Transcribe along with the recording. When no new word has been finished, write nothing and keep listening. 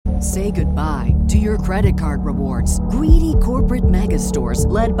Say goodbye to your credit card rewards. Greedy corporate mega stores,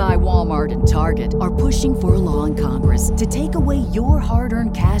 led by Walmart and Target, are pushing for a law in Congress to take away your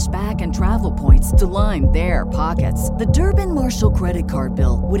hard-earned cash back and travel points to line their pockets. The Durbin-Marshall credit card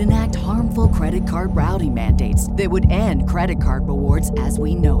bill would enact harmful credit card routing mandates that would end credit card rewards as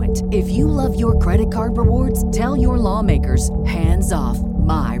we know it. If you love your credit card rewards, tell your lawmakers, hands off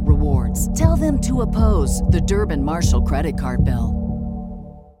my rewards. Tell them to oppose the Durbin-Marshall credit card bill.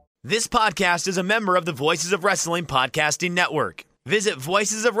 This podcast is a member of the Voices of Wrestling Podcasting Network. Visit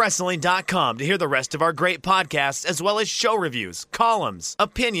voicesofwrestling.com to hear the rest of our great podcasts, as well as show reviews, columns,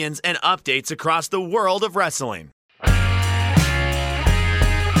 opinions, and updates across the world of wrestling.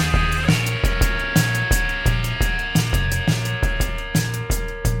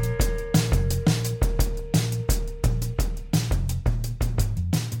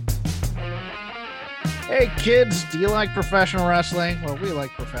 Hey kids, do you like professional wrestling? Well, we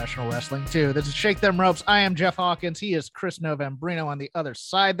like professional wrestling too. This is Shake Them Ropes. I am Jeff Hawkins. He is Chris Novembrino on the other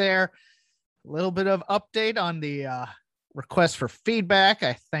side there. A little bit of update on the request for feedback.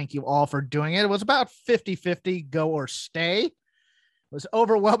 I thank you all for doing it. It was about 50-50 go or stay. It was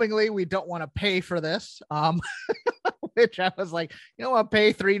overwhelmingly, we don't want to pay for this. Which I was like, you know what,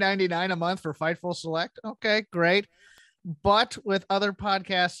 pay $3.99 a month for Fightful Select? Okay, great. But with other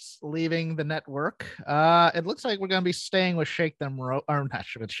podcasts leaving the network, it looks like we're going to be staying with Shake Them Ropes, or not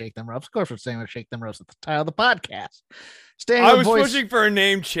with Shake Them Ropes. Of course, we're staying with Shake Them Ropes at the title of the podcast. I was pushing for a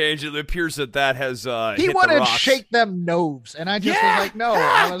name change. It appears that has he hit wanted the rocks. Shake Them Noves, and I just was like, no.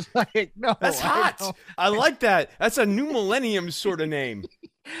 I was like, no. That's hot. I like that. That's a new millennium sort of name.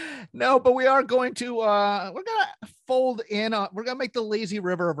 No, but we are going to we're gonna fold in we're gonna make the lazy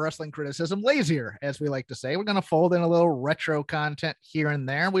river of wrestling criticism lazier, as we like to say. We're gonna fold in a little retro content here and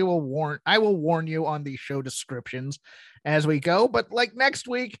there. I will warn you on the show descriptions as we go, but like next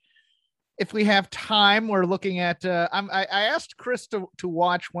week, if we have time, we're looking at I asked Chris to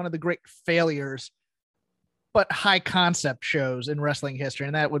watch one of the great failures but high concept shows in wrestling history,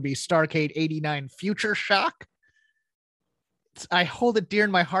 and that would be Starrcade 89 Future Shock. I hold it dear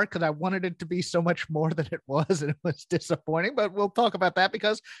in my heart because I wanted it to be so much more than it was, and it was disappointing, but we'll talk about that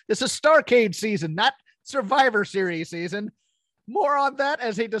because this is Starrcade season, not Survivor Series season. More on that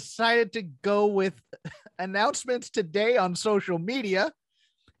as they decided to go with announcements today on social media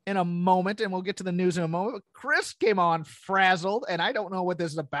in a moment, and we'll get to the news in a moment. Chris came on frazzled, and I don't know what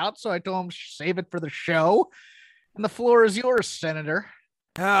this is about, so I told him save it for the show, and the floor is yours, Senator.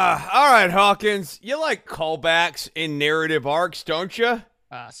 All right, Hawkins. You like callbacks in narrative arcs, don't you?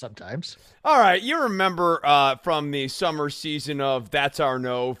 Sometimes. All right. You remember from the summer season of That's Our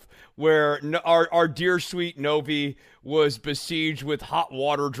Nove, where our dear sweet Novi was besieged with hot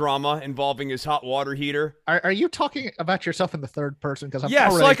water drama involving his hot water heater. Are you talking about yourself in the third person? Because I'm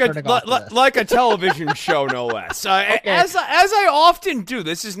yes, already like a television show, no less. Okay. As I often do.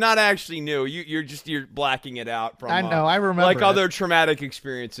 This is not actually new. You're blacking it out from. I know. I remember. Like other traumatic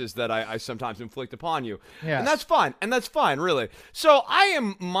experiences that I sometimes inflict upon you. Yeah, and that's fine. And that's fine, really. So I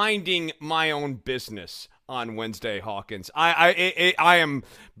am minding my own business on Wednesday, Hawkins. I am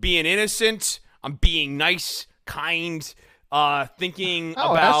being innocent. I'm being nice, kind, thinking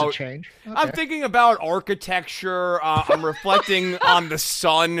about that's a change. Okay. I'm thinking about architecture. I'm reflecting on the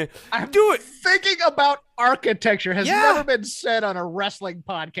sun. Thinking about architecture has never been said on a wrestling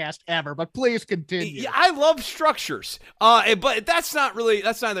podcast ever, but please continue. Yeah, I love structures. But that's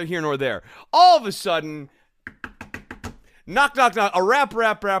neither here nor there. All of a sudden, knock, knock, knock, a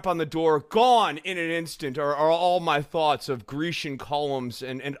rap on the door, gone in an instant are all my thoughts of Grecian columns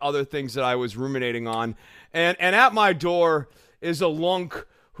and other things that I was ruminating on. And at my door is a lunk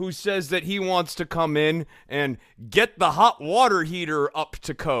who says that he wants to come in and get the hot water heater up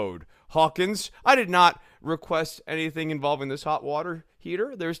to code. Hawkins, I did not request anything involving this hot water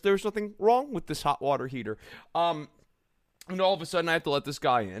heater. There's nothing wrong with this hot water heater. And all of a sudden I have to let this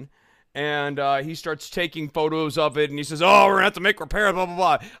guy in. And he starts taking photos of it, and he says, oh, we're going to have to make repairs, blah, blah,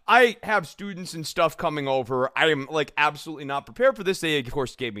 blah. I have students and stuff coming over. I am, absolutely not prepared for this. They, of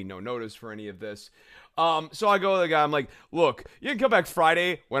course, gave me no notice for any of this. So I go to the guy, I'm like, look, you can come back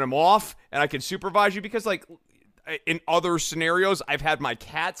Friday when I'm off, and I can supervise you, because, in other scenarios, I've had my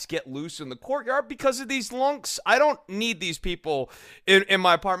cats get loose in the courtyard because of these lunks. I don't need these people in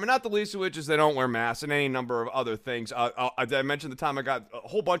my apartment, not the least of which is they don't wear masks and any number of other things. I mentioned the time I got a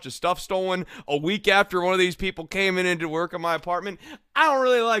whole bunch of stuff stolen a week after one of these people came in to work in my apartment. I don't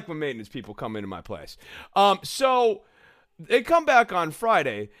really like when maintenance people come into my place. So they come back on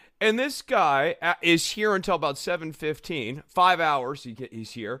Friday, and this guy is here until about 7:15, 5 hours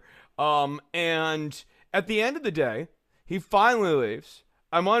he's here, and at the end of the day, he finally leaves.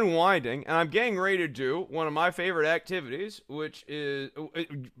 I'm unwinding, and I'm getting ready to do one of my favorite activities, which is,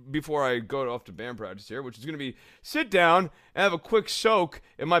 before I go off to band practice here, which is going to be sit down and have a quick soak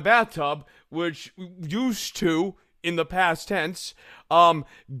in my bathtub, which used to, in the past tense,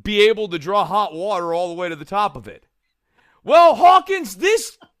 be able to draw hot water all the way to the top of it. Well, Hawkins,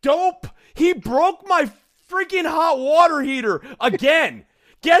 this dope, he broke my freaking hot water heater again.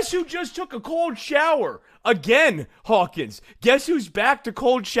 Guess who just took a cold shower? Again, Hawkins. Guess who's back to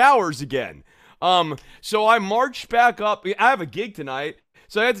cold showers again? So I marched back up. I have a gig tonight,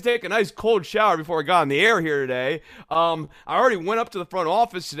 so I had to take a nice cold shower before I got on the air here today. I already went up to the front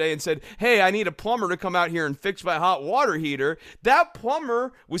office today and said, hey, I need a plumber to come out here and fix my hot water heater. That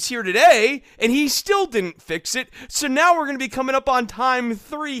plumber was here today, and he still didn't fix it. So now we're going to be coming up on time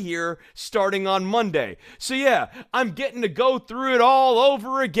 3 here, starting on Monday. So yeah, I'm getting to go through it all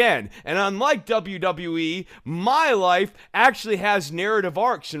over again. And unlike WWE, my life actually has narrative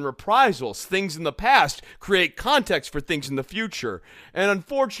arcs and reprisals. Things in the past create context for things in the future. And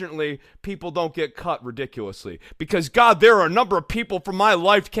unfortunately, people don't get cut ridiculously. Because, God, there are a number of people from my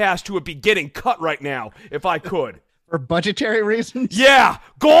life cast who would be getting cut right now if I could. For budgetary reasons? Yeah,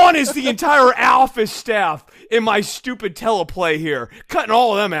 gone is the entire office staff in my stupid teleplay here. Cutting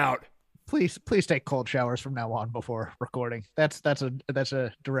all of them out. Please take cold showers from now on before recording. That's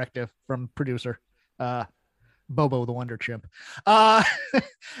a directive from producer Bobo the Wonder Chimp.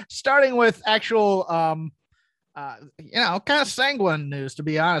 Starting with actual kind of sanguine news, to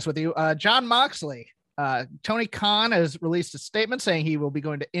be honest with you. Jon Moxley, Tony Khan has released a statement saying he will be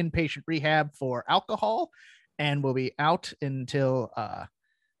going to inpatient rehab for alcohol and will be out until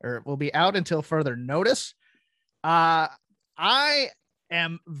further notice. I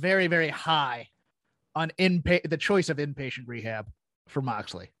am very, very high on the choice of inpatient rehab for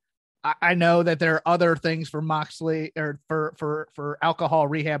Moxley. I know that there are other things for Moxley or for alcohol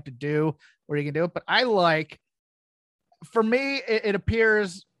rehab to do where you can do it, but for me, it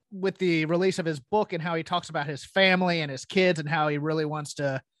appears with the release of his book and how he talks about his family and his kids and how he really wants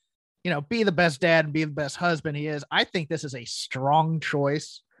to, be the best dad and be the best husband he is. I think this is a strong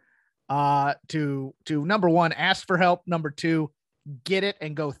choice to number one, ask for help. Number two, get it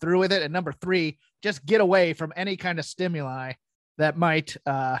and go through with it. And number three, just get away from any kind of stimuli that might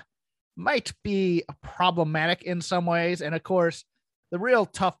be problematic in some ways. And of course, the real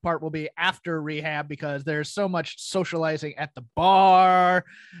tough part will be after rehab because there's so much socializing at the bar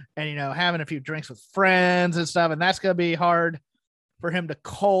and, having a few drinks with friends and stuff. And that's going to be hard for him to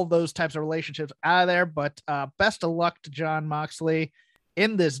cull those types of relationships out of there. But best of luck to Jon Moxley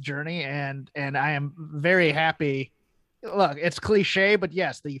in this journey. And I am very happy. Look, it's cliche, but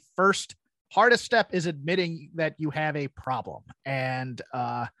yes, the first hardest step is admitting that you have a problem. And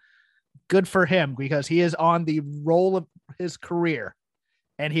good for him because he is on the roll of his career.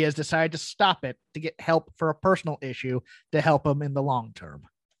 And he has decided to stop it to get help for a personal issue to help him in the long term.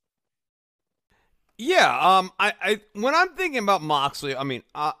 Yeah, I when I'm thinking about Moxley, I mean,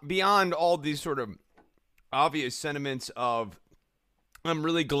 beyond all these sort of obvious sentiments of, I'm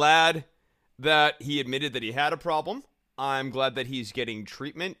really glad that he admitted that he had a problem. I'm glad that he's getting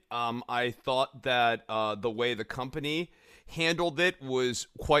treatment. I thought that the way the company handled it was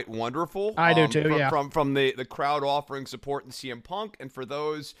quite wonderful. I do too, yeah. From the crowd offering support in CM Punk, and for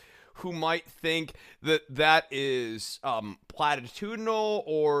those who might think that is platitudinal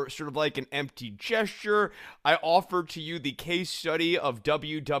or sort of like an empty gesture, I offer to you the case study of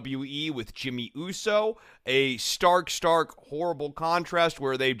WWE with Jimmy Uso, a stark, horrible contrast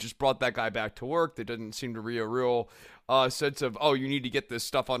where they just brought that guy back to work. There doesn't seem to be a real sense of, you need to get this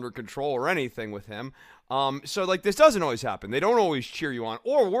stuff under control or anything with him. So like this doesn't always happen. They don't always cheer you on.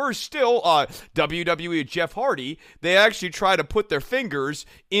 Or worse still, WWE Jeff Hardy, they actually try to put their fingers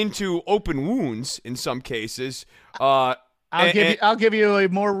into open wounds in some cases. I'll give you a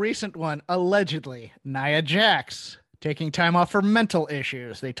more recent one. Allegedly, Nia Jax taking time off for mental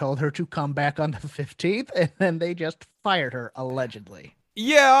issues. They told her to come back on the 15th, and then they just fired her, allegedly.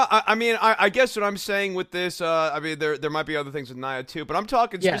 Yeah, I mean, I guess what I'm saying with this, I mean, there might be other things with Nia too, but I'm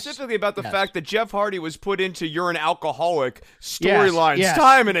talking specifically about the fact that Jeff Hardy was put into "you're an alcoholic" storylines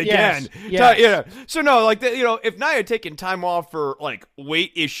time and again. Yeah. So no, like if Nia had taken time off for like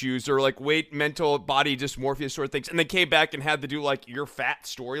weight issues or like mental body dysmorphia sort of things, and then came back and had to do like "you're fat"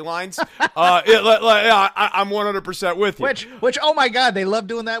 storylines, I'm 100% with you. Which oh my God, they love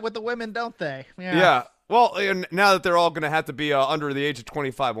doing that with the women, don't they? Yeah. Well, now that they're all going to have to be under the age of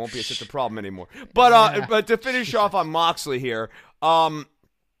 25, it won't be such a problem anymore. But to finish off on Moxley here, I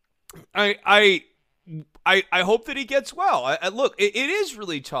hope that he gets well. Look, it is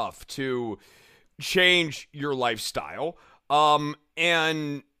really tough to change your lifestyle.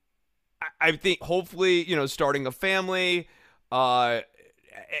 And I think hopefully, starting a family,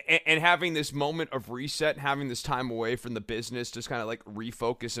 and having this moment of reset, and having this time away from the business, just kind of like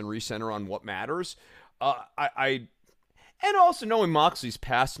refocus and recenter on what matters. And also knowing Moxley's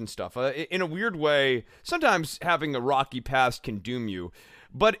past and stuff, in a weird way, sometimes having a rocky past can doom you,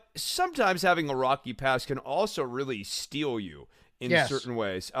 but sometimes having a rocky past can also really steel you in certain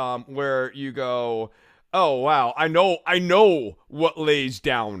ways, where you go, oh, wow, I know what lays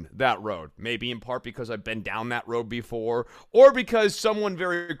down that road. Maybe in part because I've been down that road before, or because someone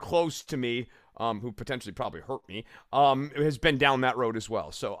very close to me, who potentially probably hurt me, has been down that road as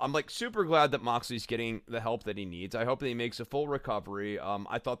well. So I'm like super glad that Moxley's getting the help that he needs. I hope that he makes a full recovery.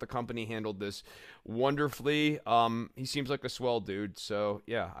 I thought the company handled this wonderfully. He seems like a swell dude. So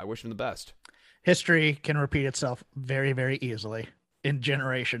yeah, I wish him the best. History can repeat itself very, very easily in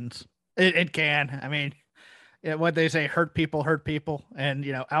generations. It can. I mean, what they say, hurt people.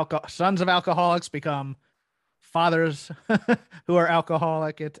 And, sons of alcoholics become fathers who are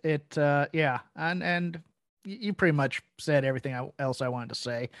alcoholic. And you pretty much said everything else I wanted to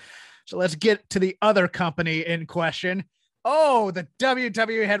say. So let's get to the other company in question. Oh, the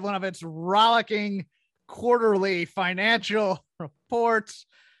WWE had one of its rollicking quarterly financial reports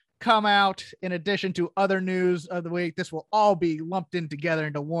come out in addition to other news of the week. This will all be lumped in together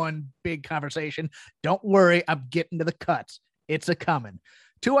into one big conversation. Don't worry, I'm getting to the cuts. It's a coming.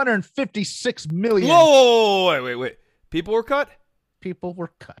 256 million. Whoa, wait. People were cut,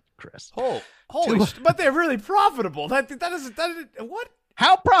 Chris. Holy but they're really profitable. That is what?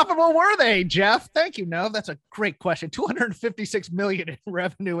 How profitable were they, Jeff? Thank you. No, that's a great question. 256 million in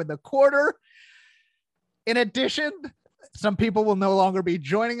revenue in the quarter. In addition, some people will no longer be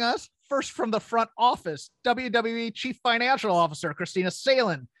joining us. First from the front office, WWE Chief Financial Officer Christina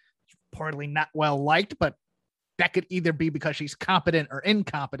Salin, reportedly not well liked, but that could either be because she's competent or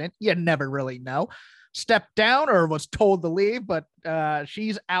incompetent. You never really know. Stepped down or was told to leave, but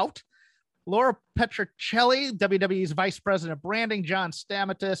she's out. Laura Petrocelli, WWE's Vice President of Branding. John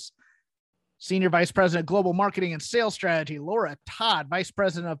Stamatis, Senior Vice President of Global Marketing and Sales Strategy. Laura Todd, Vice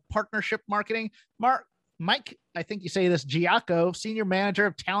President of Partnership Marketing. Mike, I think you say this, Giacco, Senior Manager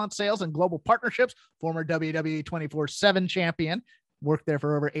of Talent Sales and Global Partnerships, former WWE 24/7 champion. Worked there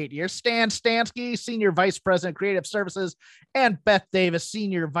for over 8 years. Stan Stansky, Senior Vice President of Creative Services, and Beth Davis,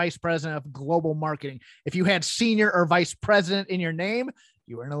 Senior Vice President of Global Marketing. If you had Senior or Vice President in your name,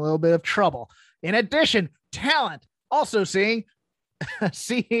 you were in a little bit of trouble. In addition, talent also seeing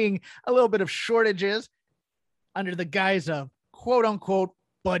a little bit of shortages under the guise of quote unquote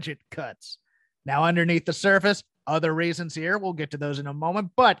budget cuts. Now, underneath the surface, other reasons here. We'll get to those in a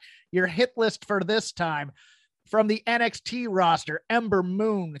moment, but your hit list for this time: from the NXT roster, Ember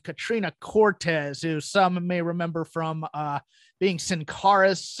Moon, Katrina Cortez, who some may remember from being Sin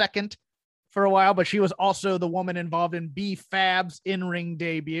Cara's second for a while, but she was also the woman involved in B-Fab's in-ring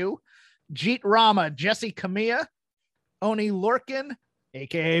debut. Jeet Rama, Jesse Camilla, Oni Lorcan,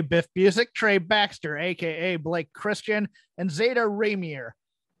 a.k.a. Biff Busick, Trey Baxter, a.k.a. Blake Christian, and Zeta Ramier,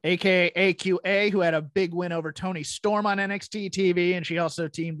 a.k.a. AQA, who had a big win over Toni Storm on NXT TV, and she also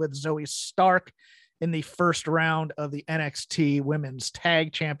teamed with Zoe Stark in the first round of the NXT Women's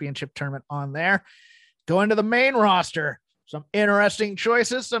Tag Championship tournament on there. Going to the main roster, some interesting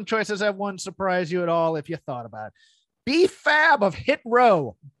choices. Some choices that wouldn't surprise you at all if you thought about it. B-Fab of Hit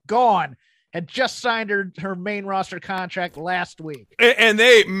Row, gone. Had just signed her main roster contract last week. And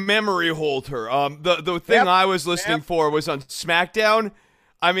they memory hold her. The thing I was listening for was on SmackDown.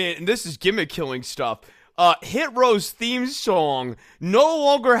 I mean, this is gimmick killing stuff. Hit Row's theme song no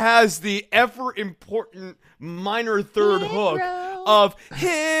longer has the ever important minor third hook of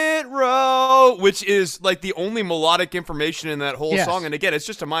Hit Row, which is like the only melodic information in that whole song. And again, it's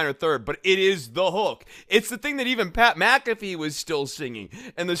just a minor third, but it is the hook. It's the thing that even Pat McAfee was still singing.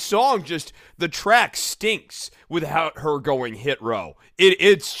 And the song the track stinks without her going Hit Row.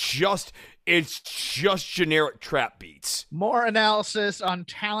 It's just generic trap beats. More analysis on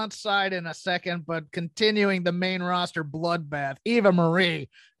talent side in a second, but continuing the main roster bloodbath: Eva Marie,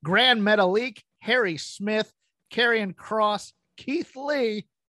 Grand Metalik, Harry Smith, Karrion Kross, Keith Lee,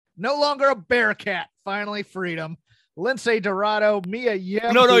 no longer a Bearcat, finally freedom, Lindsay Dorado, Mia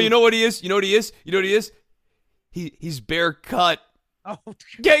Yim. No, you know what he is? He's Bearcut. Oh,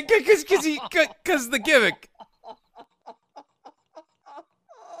 yeah, because the gimmick.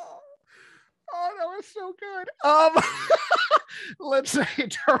 Oh, that was so good. Let's say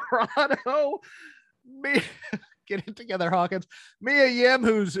Toronto. Get it together, Hawkins. Mia Yim,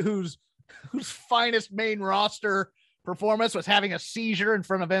 whose finest main roster performance was having a seizure in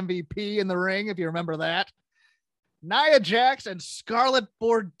front of MVP in the ring, if you remember that. Nia Jax and Scarlett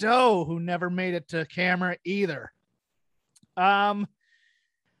Bordeaux, who never made it to camera either. Let's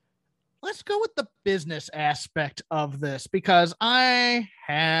go with the business aspect of this because I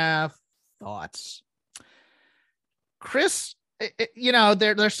have thoughts. Chris,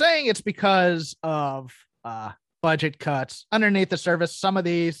 they're saying it's because of budget cuts. Underneath the surface, some of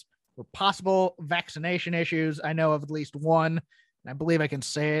these were possible vaccination issues. I know of at least one, and I believe I can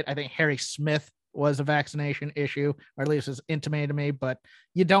say it. I think Harry Smith was a vaccination issue, or at least it's intimated to me, but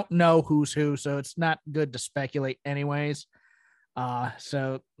you don't know who's who, so it's not good to speculate anyways.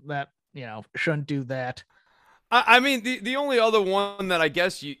 So that, shouldn't do that. I mean, the only other one that I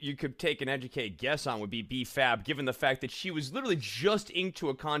guess you could take an educated guess on would be B-Fab, given the fact that she was literally just inked to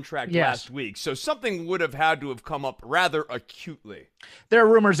a contract last week. So something would have had to have come up rather acutely. There are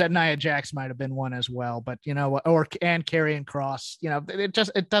rumors that Nia Jax might have been one as well, but and Karrion Kross,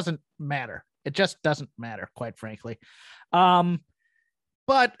 it doesn't matter. It just doesn't matter, quite frankly. But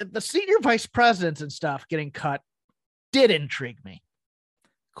the senior vice presidents and stuff getting cut did intrigue me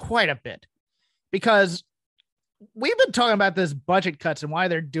quite a bit because we've been talking about this budget cuts and why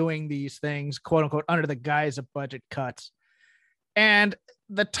they're doing these things, quote unquote, under the guise of budget cuts. And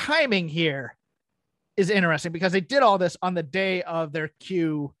the timing here is interesting because they did all this on the day of their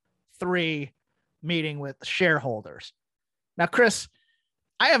Q3 meeting with shareholders. Now, Chris,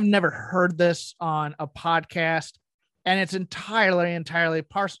 I have never heard this on a podcast, and it's entirely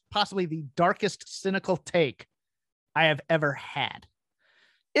possibly the darkest cynical take I have ever had.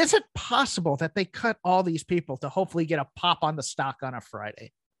 Is it possible that they cut all these people to hopefully get a pop on the stock on a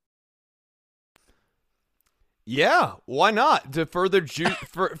Friday? Yeah, why not? To further juice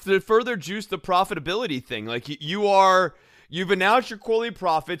the profitability thing. Like you've announced your quarterly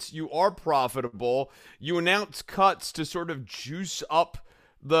profits, you are profitable. You announce cuts to sort of juice up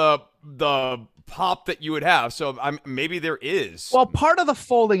the pop that you would have. So maybe there is. Well, part of the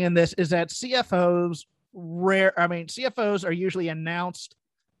folding in this is that CFOs are usually announced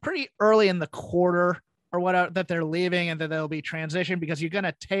pretty early in the quarter or whatever that they're leaving and that they'll be transitioned because you're going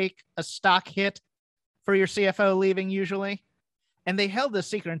to take a stock hit for your CFO leaving usually. And they held this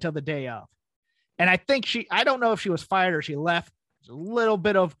secret until the day of. And I think I don't know if she was fired or she left. There's a little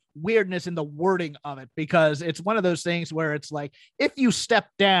bit of weirdness in the wording of it because it's one of those things where it's like, if you step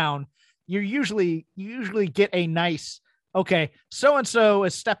down, you usually get a nice, okay, so-and-so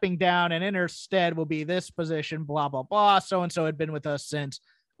is stepping down and in her stead will be this position, blah, blah, blah. So-and-so had been with us since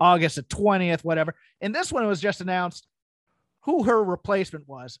August the 20th, whatever. And this one was just announced who her replacement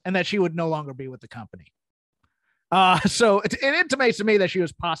was and that she would no longer be with the company. So it intimates to me that she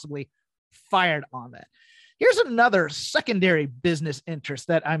was possibly fired on that. Here's another secondary business interest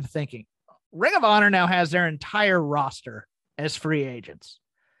that I'm thinking. Ring of Honor now has their entire roster as free agents.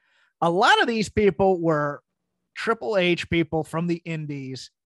 A lot of these people were Triple H people from the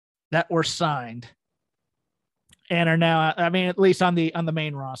indies that were signed and are now, at least on the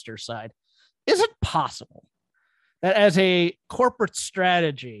main roster side. Is it possible that as a corporate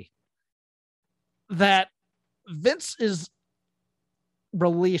strategy that Vince is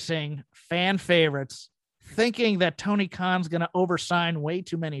releasing fan favorites thinking that Tony Khan's going to oversign way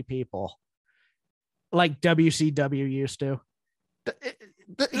too many people like WCW used to?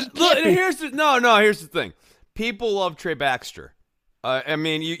 Here's the thing. People love Trey Baxter.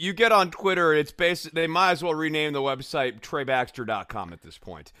 You get on Twitter, it's basically, they might as well rename the website TreyBaxter.com at this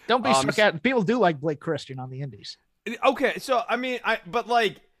point. Don't be stuck out. People do like Blake Christian on the indies. Okay, so,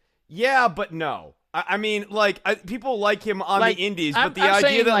 yeah, but no. People like him on the indies, but the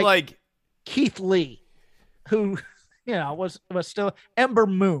idea that, Keith Lee, who, was still Ember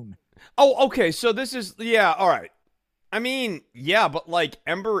Moon. Oh, okay, so this is, yeah, all right. Yeah, but,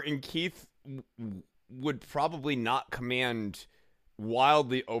 Ember and Keith would probably not command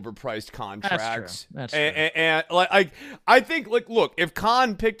wildly overpriced contracts. That's true. And I think, look, if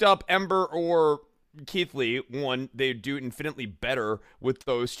Khan picked up Ember or Keith Lee, one, they'd do infinitely better with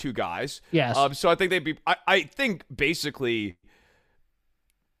those two guys. Yes. So I think they'd be. I think basically,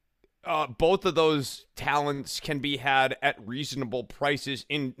 both of those talents can be had at reasonable prices,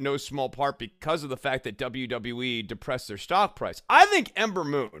 in no small part because of the fact that WWE depressed their stock price. I think Ember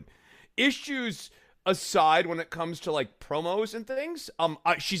Moon, issues aside when it comes to promos and things,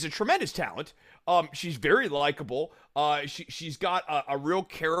 she's a tremendous talent. She's very likable. She's got a real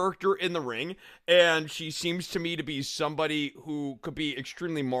character in the ring, and she seems to me to be somebody who could be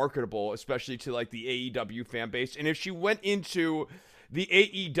extremely marketable, especially to the AEW fan base. And if she went into the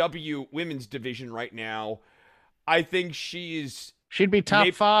AEW women's division right now, I think she'd be top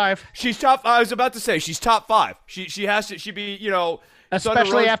 5. She's top. I was about to say she's top 5. She has to. She'd be,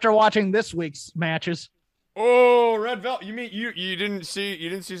 especially after watching this week's matches. Oh, Red Velvet. You mean you didn't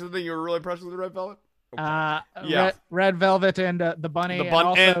see something you were really impressed with the Red Velvet? Okay. Yeah. Red Velvet and the Bunny, The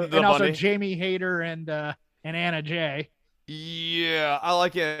also Bunny. Jamie Hayter and Anna Jay. Yeah, I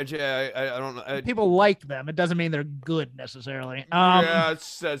like it. I don't know. People like them. It doesn't mean they're good necessarily. Yeah,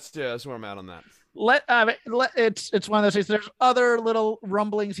 that's where I'm at on that. It's one of those things. There's other little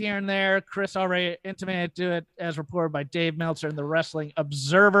rumblings here and there. Chris already intimated to it, as reported by Dave Meltzer in the Wrestling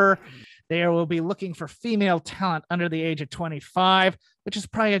Observer. They will be looking for female talent under the age of 25, which is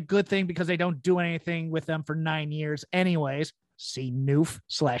probably a good thing because they don't do anything with them for 9 years anyways. See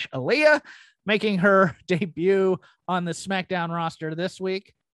Noof/Aaliyah making her debut on the SmackDown roster this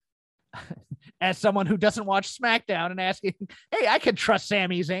week. As someone who doesn't watch SmackDown and asking, hey, I can trust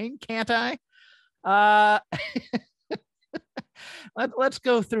Sami Zayn, can't I? Let's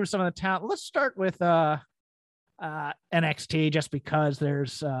go through some of the talent. Let's start with NXT, just because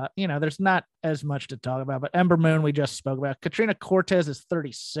there's there's not as much to talk about. But Ember Moon, we just spoke about. Katrina Cortez is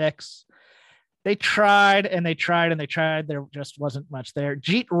 36. They tried and they tried and they tried. There just wasn't much there.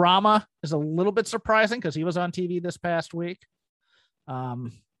 Jeet Rama is a little bit surprising because he was on TV this past week.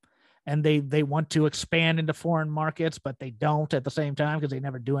 And they want to expand into foreign markets, but they don't at the same time because they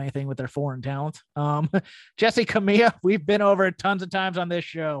never do anything with their foreign talent. Jessie Camilla, we've been over it tons of times on this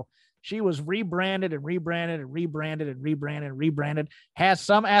show. She was rebranded and rebranded and rebranded and rebranded and rebranded, has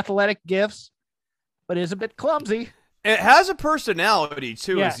some athletic gifts, but is a bit clumsy. It has a personality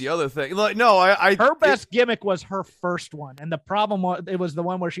too. Yes. Is the other thing. Like, no, her best gimmick was her first one, and the problem was it was the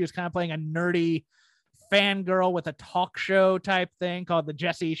one where she was kind of playing a nerdy fangirl with a talk show type thing called the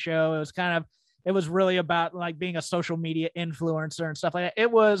Jessie Show. It was really about like being a social media influencer and stuff like that.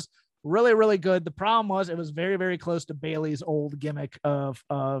 It was really, really good. The problem was it was very, very close to Bayley's old gimmick of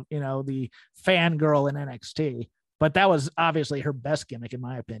the fangirl in NXT, but that was obviously her best gimmick in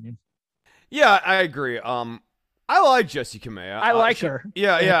my opinion. Yeah, I agree. I like Jessie Camilla. I like her.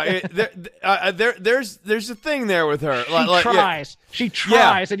 Yeah. There's a thing there with her. She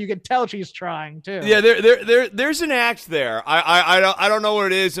tries, and you can tell she's trying too. Yeah, there's an act there. I don't know what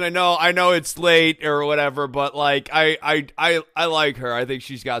it is, and I know it's late or whatever, but like I like her. I think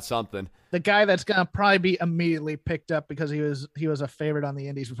she's got something. The guy that's gonna probably be immediately picked up because he was a favorite on the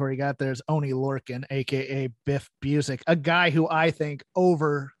Indies before he got there is Oney Lorcan, aka Biff Busick, a guy who I think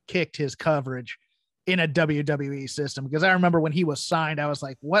overkicked his coverage in a WWE system, because I remember when he was signed, I was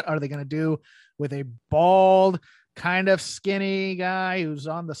like, what are they going to do with a bald, kind of skinny guy who's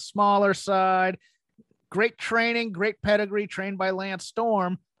on the smaller side? Great training, great pedigree, trained by Lance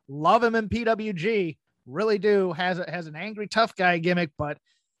Storm. Love him in PWG. Really do. Has an angry, tough guy gimmick, but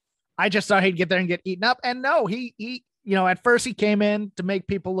I just thought he'd get there and get eaten up. And no, he at first he came in to make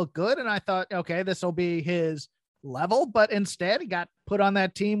people look good. And I thought, okay, this will be his level, but instead he got put on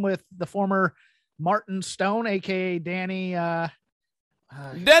that team with the former Martin Stone, aka Danny Burch.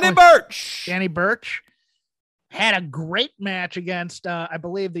 Danny Burch had a great match against, I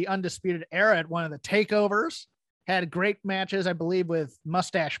believe, the Undisputed Era at one of the takeovers. Had great matches, I believe, with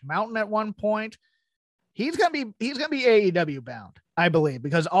Mustache Mountain at one point. He's gonna be AEW bound, I believe,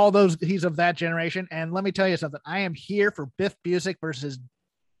 because he's of that generation. And let me tell you something: I am here for Biff Busick versus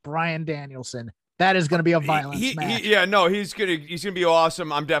Bryan Danielson. That is going to be a violent match. He's gonna be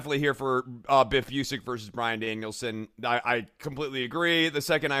awesome. I'm definitely here for Biff Busick versus Bryan Danielson. I completely agree. The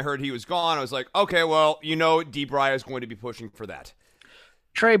second I heard he was gone, I was like, okay, well, D. Bry is going to be pushing for that.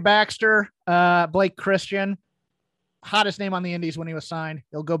 Trey Baxter, Blake Christian, hottest name on the Indies when he was signed.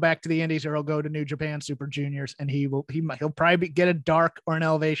 He'll go back to the Indies or he'll go to New Japan Super Juniors, and he'll probably get a dark or an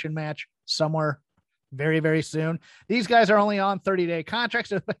elevation match somewhere very, very soon. These guys are only on 30-day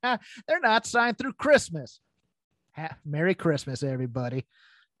contracts. So they're not signed through Christmas. Merry Christmas, everybody.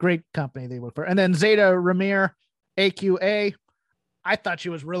 Great company they work for. And then Zeta Ramir, AQA. I thought she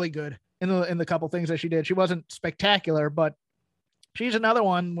was really good in the couple things that she did. She wasn't spectacular, but she's another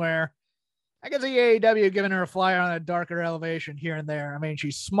one where I can see AEW giving her a flyer on a darker elevation here and there. I mean,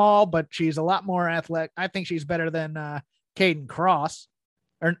 she's small, but she's a lot more athletic. I think she's better than Caden Cross.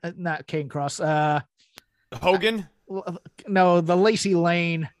 Or not Caden Cross. Hogan? No, the Lacey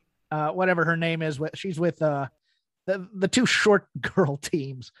Lane, whatever her name is. She's with the two short girl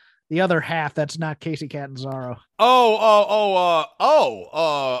teams. The other half that's not Casey Catanzaro. Caden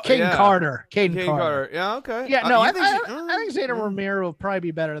Carter. Caden Carter. Yeah, okay. Yeah, no, I think Zeta Ramiro will probably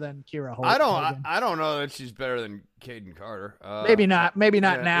be better than Kira Hogan. I don't know that she's better than Caden Carter. Maybe not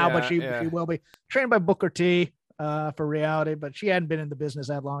now, but she will be. Trained by Booker T. For reality, but she hadn't been in the business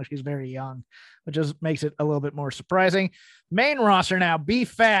that long. She's very young, which just makes it a little bit more surprising. Main roster now,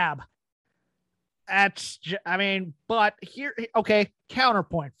 B-Fab. But here, okay,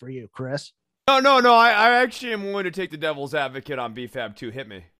 counterpoint for you, Chris. No. I actually am willing to take the devil's advocate on BFAB 2. Hit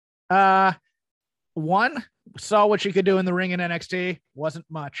me. One, saw what she could do in the ring in NXT. Wasn't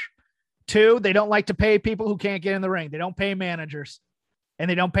much. Two, they don't like to pay people who can't get in the ring. They don't pay managers, and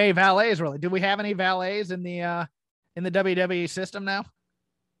they don't pay valets really. Do we have any valets in the WWE system now?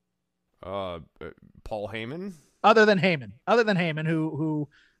 Paul Heyman. Other than Heyman, who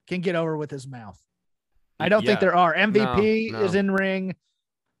can get over with his mouth. I don't think there are. MVP is in ring.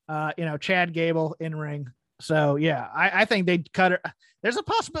 Chad Gable in ring. So yeah, I think they'd cut her. There's a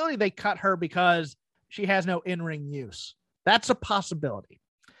possibility they cut her because she has no in-ring use. That's a possibility.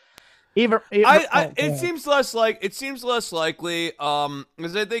 It seems less likely.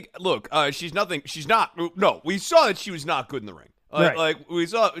 Because I think, look, she's not. No, we saw that she was not good in the ring. Right. Like we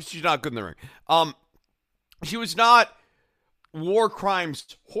saw, she's not good in the ring. She was not war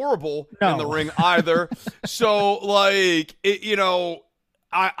crimes horrible in the ring either. So like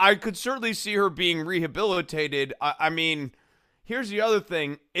I could certainly see her being rehabilitated. I mean, here's the other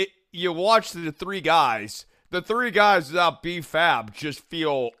thing. You watch the three guys. The three guys without BFAB just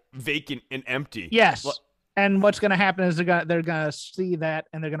feel vacant and empty. Yes. And what's going to happen is they're going to see that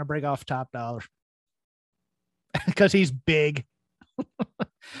and they're going to break off Top Dollar because he's big.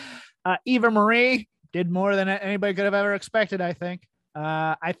 Eva Marie did more than anybody could have ever expected, I think.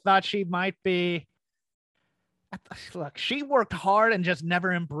 I thought she might be. Look, she worked hard and just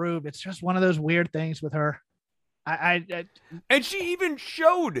never improved. It's just one of those weird things with her. And she even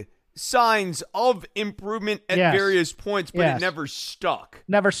showed signs of improvement at various points, but it never stuck.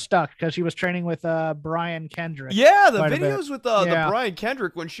 Never stuck because she was training with Brian Kendrick. Yeah, the videos with the Brian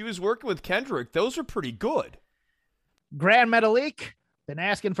Kendrick when she was working with Kendrick, those are pretty good. Grand Metalik, been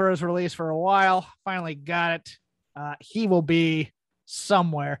asking for his release for a while. Finally got it. He will be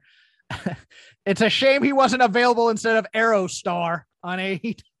somewhere. It's a shame he wasn't available instead of Aerostar on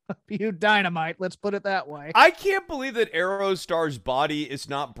AEW Dynamite. Let's put it that way. I can't believe that Aerostar's body is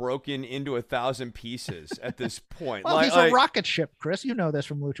not broken into 1,000 pieces at this point. Well, he's a rocket ship, Chris. You know this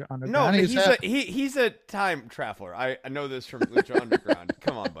from Lucha Underground. No, he's a time traveler. I know this from Lucha Underground.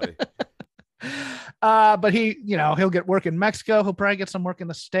 Come on, buddy. But he'll get work in Mexico. He'll probably get some work in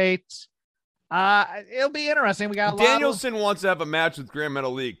the States. It'll be interesting. We got Danielson wants to have a match with Grand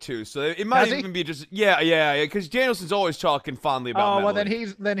Metal League too, so it might even be just because Danielson's always talking fondly about. Oh well, then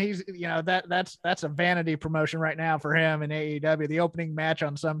he's that's a vanity promotion right now for him in AEW. The opening match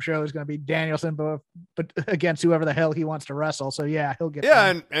on some show is going to be Danielson, but against whoever the hell he wants to wrestle. So yeah, he'll get.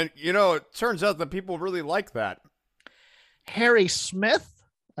 Yeah, and it turns out that people really like that. Harry Smith,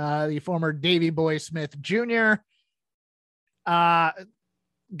 the former Davey Boy Smith Jr.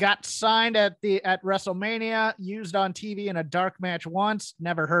 Got signed at WrestleMania, used on TV in a dark match once,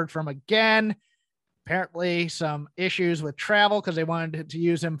 never heard from again. Apparently some issues with travel because they wanted to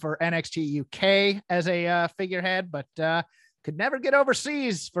use him for NXT UK as a figurehead, but could never get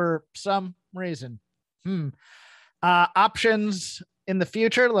overseas for some reason. Options in the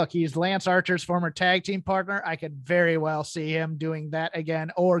future. Look, he's Lance Archer's former tag team partner. I could very well see him doing that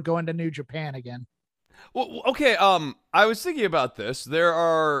again or going to New Japan again. Well, okay. I was thinking about this. There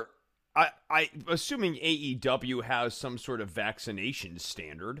are, I assuming AEW has some sort of vaccination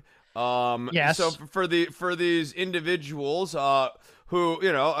standard. Yes. So for these individuals, who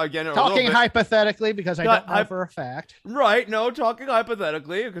again, talking hypothetically because I don't know for a fact. Right. No, talking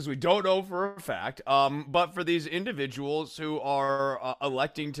hypothetically because we don't know for a fact. But for these individuals who are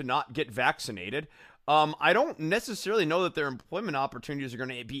electing to not get vaccinated. I don't necessarily know that their employment opportunities are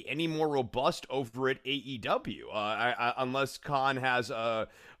going to be any more robust over at AEW, unless Khan has a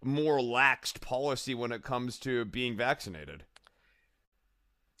more laxed policy when it comes to being vaccinated.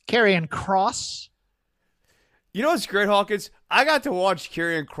 Karrion Kross. You know what's great, Hawkins? I got to watch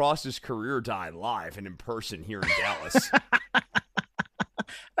Karrion Kross's career die live and in person here in Dallas. I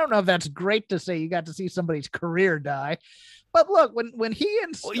don't know if that's great to say you got to see somebody's career die. But look, when he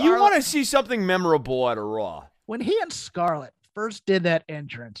and Scarlett, you want to see something memorable at a Raw. When he and Scarlett first did that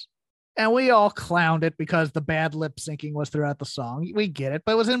entrance, and we all clowned it because the bad lip syncing was throughout the song. We get it,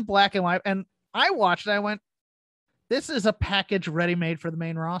 but it was in black and white. And I watched it. I went, this is a package ready-made for the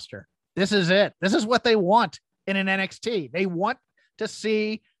main roster. This is it. This is what they want in an NXT. They want to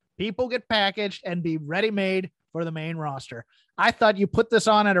see people get packaged and be ready-made for the main roster. I thought you put this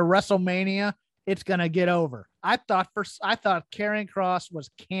on at a WrestleMania, it's going to get over. I thought Karrion Kross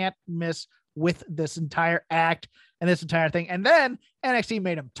was can't miss with this entire act and this entire thing. And then NXT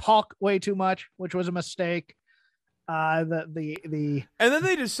made him talk way too much, which was a mistake. The And then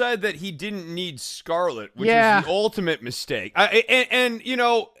they decided that he didn't need Scarlet, which Yeah. was the ultimate mistake. And you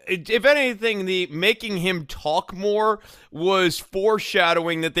know, if anything, the making him talk more was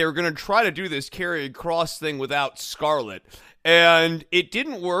foreshadowing that they were going to try to do this Karrion Kross thing without Scarlet. And it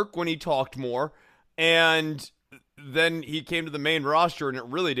didn't work when he talked more. And then he came to the main roster and it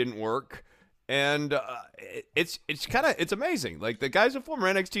really didn't work. And it's amazing. Like, the guy's a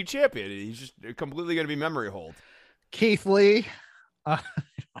former NXT champion. He's just completely going to be memory hold. Keith Lee.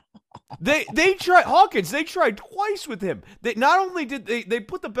 They tried Hawkins. They tried twice with him. They not only did they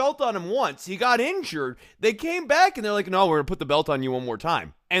put the belt on him once, he got injured. They came back and they're like, "No, we're gonna put the belt on you one more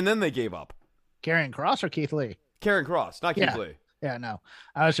time," and then they gave up. Karrion Kross or Keith Lee? Karrion Kross, not Keith Lee. Yeah, no,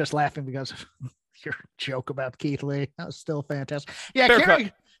 I was just laughing because of your joke about Keith Lee. That was still fantastic. Yeah,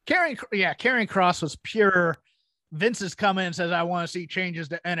 Karrion Kross was pure. Vince has come in and says, I want to see changes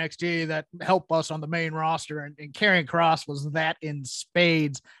to NXT that help us on the main roster. And Karrion Kross was that in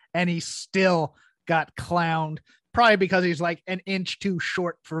spades. And he still got clowned, probably because he's like an inch too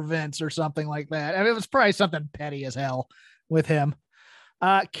short for Vince or something like that. I mean, it was probably something petty as hell with him.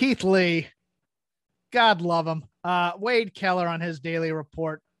 Keith Lee, God love him. Wade Keller on his daily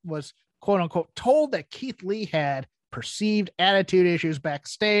report was, quote unquote, told that Keith Lee had perceived attitude issues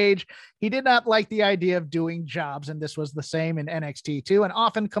backstage. He did not like the idea of doing jobs, and this was the same in NXT too, and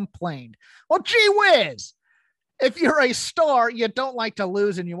often complained. Well, gee whiz! If you're a star, you don't like to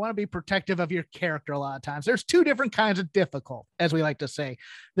lose, and you want to be protective of your character a lot of times. There's two different kinds of difficult, as we like to say.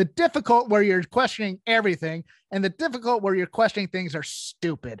 The difficult where you're questioning everything, and the difficult where you're questioning things are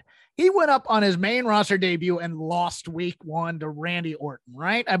stupid. He went up on his main roster debut and lost week 1 to Randy Orton,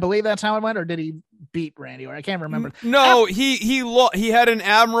 right? I believe that's how it went, or did he beat Randy Orton? I can't remember. No, he had an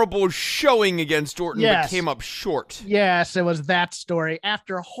admirable showing against Orton, but came up short. Yes, it was that story.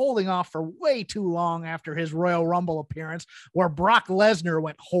 After holding off for way too long after his Royal Rumble appearance, where Brock Lesnar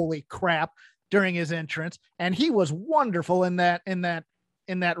went holy crap during his entrance, and he was wonderful in that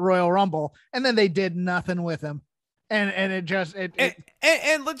Royal Rumble, and then they did nothing with him.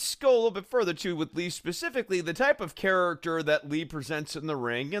 And let's go a little bit further too with Lee specifically. The type of character that Lee presents in the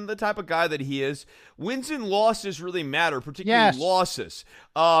ring and the type of guy that he is, wins and losses really matter, particularly losses.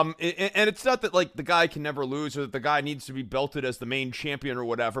 And it's not that like the guy can never lose or that the guy needs to be belted as the main champion or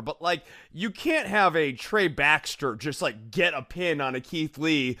whatever, but like you can't have a Trey Baxter just like get a pin on a Keith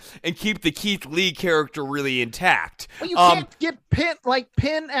Lee and keep the Keith Lee character really intact. Well, you can't get pin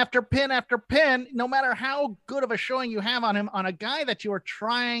after pin after pin, no matter how good of a showing you have on him, on a guy that you are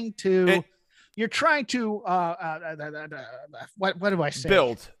trying to what do I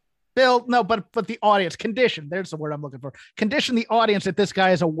say? Build. No, but the audience condition. There's the word I'm looking for. Condition the audience that this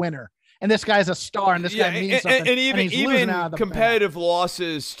guy is a winner. And this guy's a star, and this guy means something. And even competitive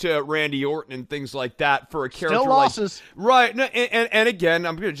losses to Randy Orton and things like that for a character still losses. Right. And again,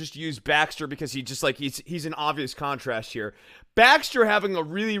 I'm going to just use Baxter because he's an obvious contrast here. Baxter having a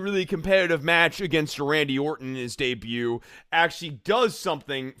really, really competitive match against Randy Orton in his debut actually does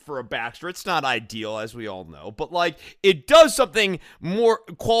something for a Baxter. It's not ideal, as we all know, but like it does something more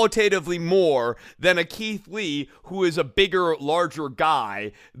qualitatively more than a Keith Lee, who is a bigger, larger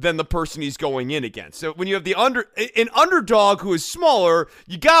guy than the person he's going in against. So when you have an underdog who is smaller,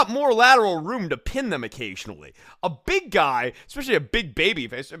 you got more lateral room to pin them occasionally. A big guy, especially a big baby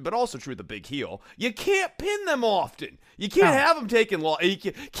face, but also true with a big heel, you can't pin them often. You can't have him taking long.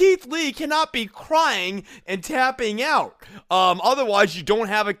 Keith Lee cannot be crying and tapping out. Otherwise, you don't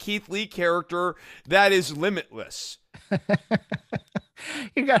have a Keith Lee character that is limitless.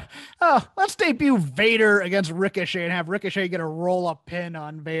 Let's debut Vader against Ricochet and have Ricochet get a roll-up pin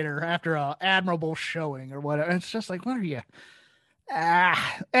on Vader after an admirable showing or whatever. It's just like, what are you?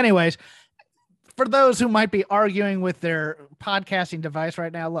 Anyways, for those who might be arguing with their podcasting device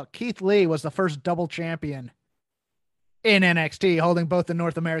right now, look, Keith Lee was the first double champion in NXT, holding both the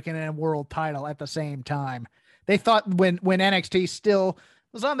North American and world title at the same time. They thought when NXT still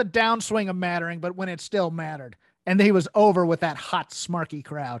was on the downswing of mattering, but when it still mattered, and he was over with that hot, smarky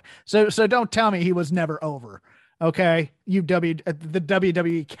crowd. So don't tell me he was never over. Okay, the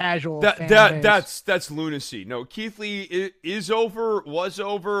WWE casual. That's lunacy. No, Keith Lee is over, was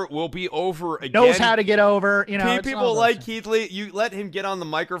over, will be over again. Knows how to get over. You know, people like Keith Lee. You let him get on the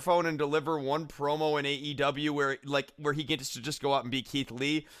microphone and deliver one promo in AEW where he gets to just go out and be Keith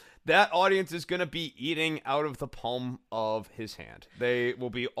Lee. That audience is going to be eating out of the palm of his hand. They will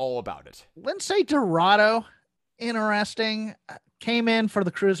be all about it. Lince Dorado, interesting, came in for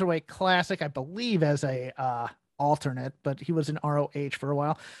the Cruiserweight Classic, I believe, as a alternate, but he was in ROH for a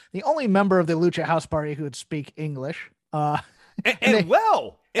while. The only member of the Lucha House Party who would speak English. and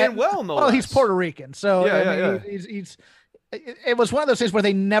well, no less. He's Puerto Rican, so Yeah. He's. It was one of those things where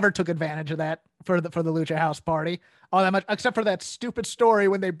they never took advantage of that for the Lucha House Party all that much, except for that stupid story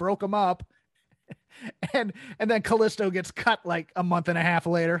when they broke him up, and then Kalisto gets cut like a month and a half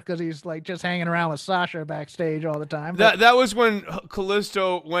later because he's like just hanging around with Sasha backstage all the time. That was when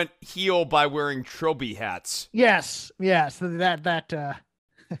Kalisto went heel by wearing trilby hats. Yes, that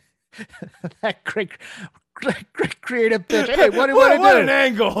that great creative pitch. Hey, what do you want to do? What an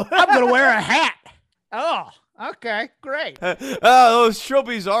angle! I'm gonna wear a hat. Oh. Okay, great. Those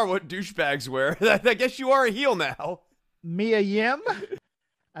trilbies are what douchebags wear. I guess you are a heel now. Mia Yim,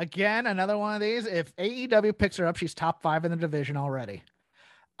 again, another one of these. If AEW picks her up, she's top 5 in the division already.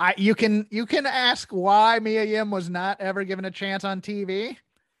 You can ask why Mia Yim was not ever given a chance on TV,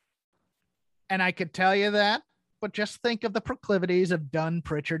 and I could tell you that. But just think of the proclivities of Dunn,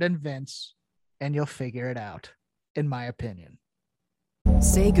 Pritchard, and Vince, and you'll figure it out, in my opinion.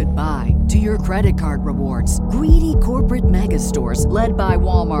 Say goodbye to your credit card rewards. Greedy corporate mega stores, led by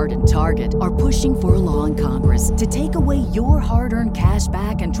Walmart and Target, are pushing for a law in Congress to take away your hard-earned cash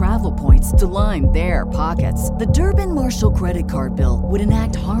back and travel points to line their pockets. The Durbin-Marshall credit card bill would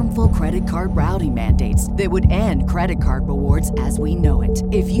enact harmful credit card routing mandates that would end credit card rewards as we know it.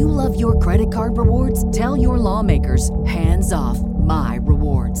 If you love your credit card rewards, tell your lawmakers, hands off my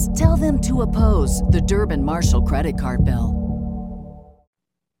rewards. Tell them to oppose the Durbin-Marshall credit card bill.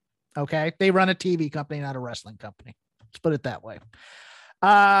 Okay, they run a TV company, not a wrestling company. Let's put it that way.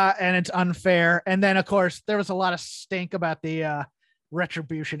 And it's unfair. And then, of course, there was a lot of stink about the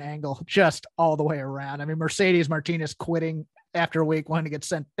retribution angle just all the way around. I mean, Mercedes Martinez quitting after a week, wanting to get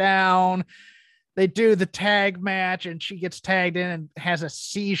sent down. They do the tag match, and she gets tagged in and has a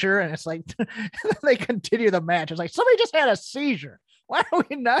seizure. And it's like, they continue the match. It's like, somebody just had a seizure. Why are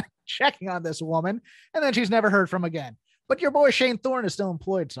we not checking on this woman? And then she's never heard from again. But your boy Shane Thorne is still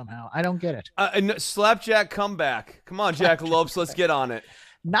employed somehow. I don't get it. Slapjack comeback. Come on, Jack Lopes. Let's get on it.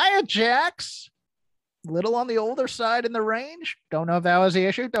 Nia Jax, little on the older side in the range. Don't know if that was the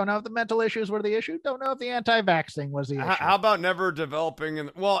issue. Don't know if the mental issues were the issue. Don't know if the anti-vax thing was the issue. How about never developing?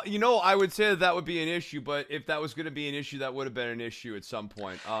 Well, I would say that would be an issue, but if that was going to be an issue, that would have been an issue at some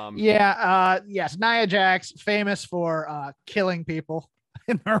point. Yes. Nia Jax, famous for killing people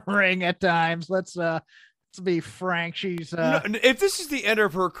in the ring at times. Let's be frank. She's if this is the end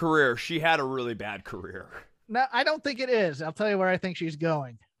of her career, she had a really bad career. No, I don't think it is. I'll tell you where I think she's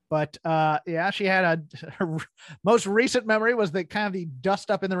going. But she had her most recent memory was the kind of the dust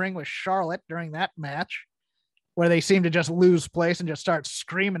up in the ring with Charlotte during that match, where they seemed to just lose place and just start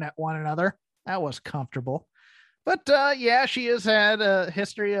screaming at one another. That was comfortable. But she has had a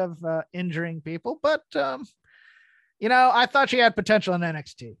history of injuring people. But I thought she had potential in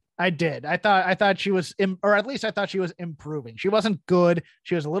NXT. I did. I thought she was, or at least I thought she was improving. She wasn't good.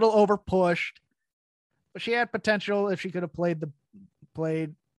 She was a little over pushed, but she had potential if she could have played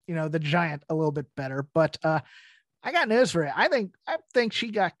the giant a little bit better. But I got news for you. I think she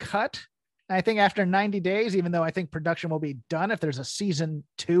got cut. And I think after 90 days, even though I think production will be done if there's a season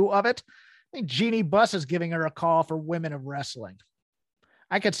 2 of it, I think Jeannie Buss is giving her a call for Women of Wrestling.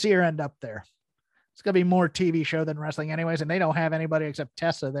 I could see her end up there. It's going to be more TV show than wrestling anyways, and they don't have anybody except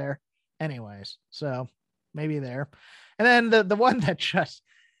Tessa there anyways. So maybe there. And then the one that just,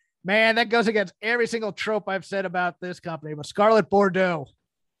 man, that goes against every single trope I've said about this company, but Scarlett Bordeaux.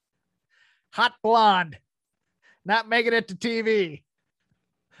 Hot blonde. Not making it to TV.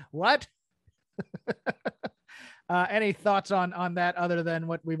 What? Any thoughts on that other than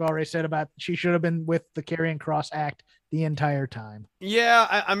what we've already said about she should have been with the Karrion Kross act the entire time?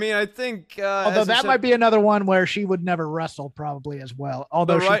 Yeah, I mean, I think... although that might be another one where she would never wrestle probably as well,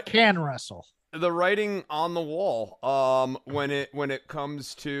 although she can wrestle. The writing on the wall when it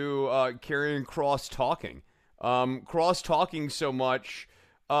comes to Karrion Kross talking. Kross talking so much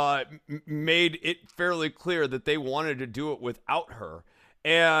made it fairly clear that they wanted to do it without her.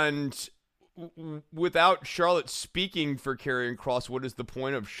 And... without Charlotte speaking for Karrion Kross, what is the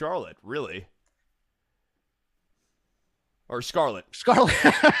point of Charlotte, really? Or Scarlett? Scarlett.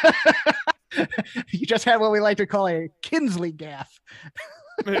 You just had what we like to call a Kinsley gaffe.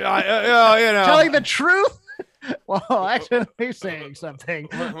 Telling the truth while accidentally saying something.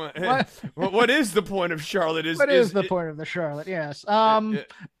 What is the point of Charlotte? What is the point of the Charlotte? Yes.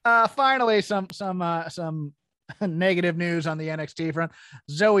 Finally, some negative news on the NXT front.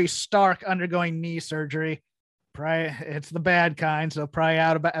 Zoe Stark undergoing knee surgery. It's the bad kind, so probably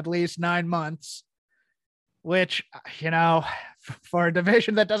out about at least 9 months. Which, for a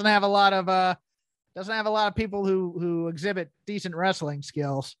division that doesn't have a lot of people who exhibit decent wrestling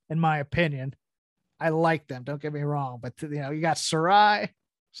skills, in my opinion, I like them. Don't get me wrong, but you got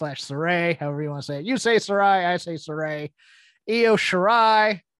Sarai/Saray, however you want to say it. You say Sarai, I say Saray. Io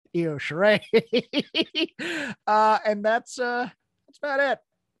Shirai, and that's about it.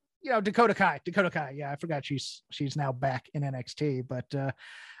 Dakota Kai. Yeah, I forgot she's now back in NXT, but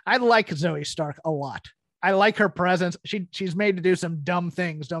I like Zoe Stark a lot. I like her presence. She's made to do some dumb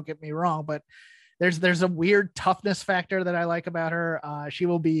things. Don't get me wrong, but there's a weird toughness factor that I like about her. She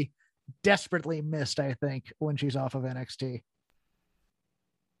will be desperately missed, I think, when she's off of NXT.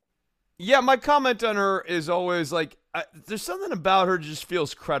 Yeah, my comment on her is always like, there's something about her just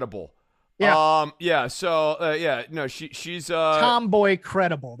feels credible. Yeah. Yeah. So, no, she's tomboy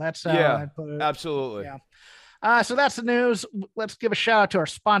credible. That's how I put it. Absolutely. Yeah. So that's the news. Let's give a shout out to our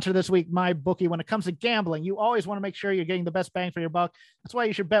sponsor this week, MyBookie. When it comes to gambling, you always want to make sure you're getting the best bang for your buck. That's why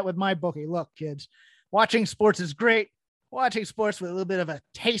you should bet with MyBookie. Look, kids, watching sports is great. Watching sports with a little bit of a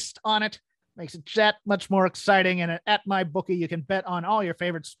taste on it makes it that much more exciting. And at MyBookie, you can bet on all your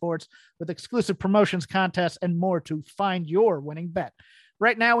favorite sports with exclusive promotions, contests, and more to find your winning bet.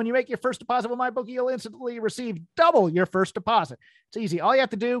 Right now, when you make your first deposit with MyBookie, you'll instantly receive double your first deposit. It's easy. All you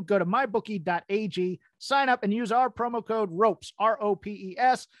have to do, go to mybookie.ag, sign up, and use our promo code ROPES,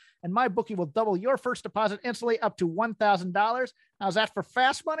 ROPES, and MyBookie will double your first deposit instantly up to $1,000. How's that for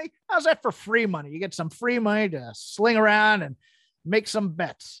fast money? How's that for free money? You get some free money to sling around and make some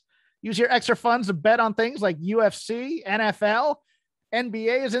bets. Use your extra funds to bet on things like UFC, NFL,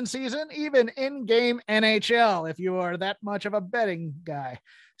 NBA is in season, even in-game NHL, if you are that much of a betting guy.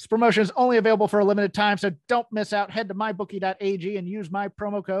 This promotion is only available for a limited time, so don't miss out. Head to mybookie.ag and use my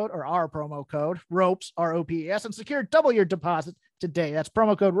promo code, or our promo code, ROPES, ROPES, and secure double your deposit today. That's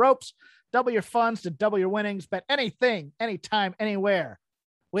promo code ROPES. Double your funds to double your winnings. Bet anything, anytime, anywhere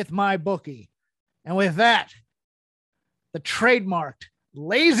with MyBookie. And with that, the trademarked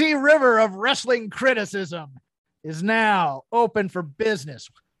lazy river of wrestling criticism is now open for business.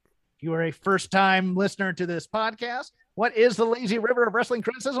 If you are a first-time listener to this podcast, what is the lazy river of wrestling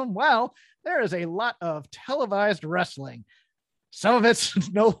criticism? Well, there is a lot of televised wrestling. Some of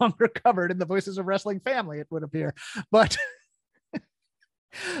it's no longer covered in the Voices of Wrestling family, it would appear. But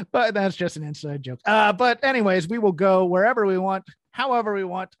that's just an inside joke. But anyways, we will go wherever we want, however we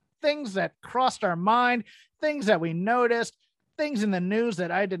want, things that crossed our mind, things that we noticed, things in the news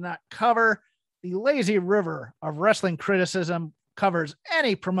that I did not cover. The lazy river of wrestling criticism covers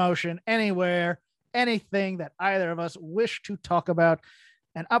any promotion, anywhere, anything that either of us wish to talk about.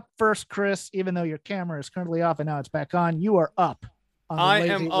 And up first, Chris, even though your camera is currently off and now it's back on, you are up. I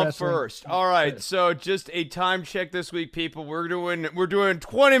am up first. All right. So just a time check this week, people. We're doing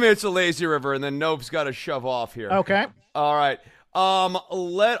 20 minutes of lazy river, and then Nope's got to shove off here. Okay. All right.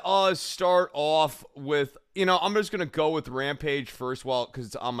 Let us start off with, I'm just going to go with Rampage first, because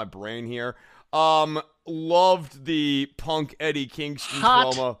it's on my brain here. Loved the Punk Eddie Kingston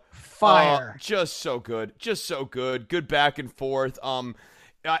promo. Fire. Just so good. Good back and forth.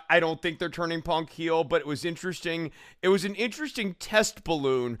 I don't think they're turning Punk heel, but it was interesting. It was an interesting test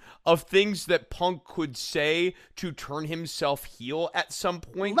balloon of things that Punk could say to turn himself heel at some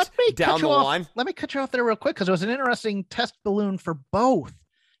point down the line. Let me cut you off there real quick, because it was an interesting test balloon for both.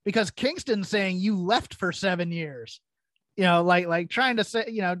 Because Kingston saying you left for 7 years. Like trying to say,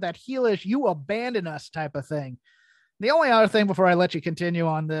 that heelish, you abandon us type of thing. The only other thing before I let you continue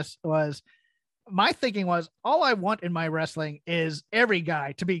on this was, my thinking was, all I want in my wrestling is every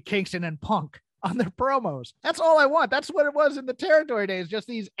guy to be Kingston and Punk on their promos. That's all I want. That's what it was in the territory days. Just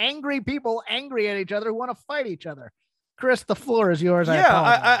these angry people angry at each other who want to fight each other. Chris, the floor is yours.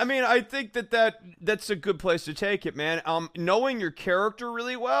 Yeah, I mean, I think that's a good place to take it, man. Knowing your character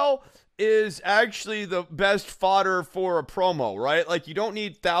really well is actually the best fodder for a promo, right? Like, you don't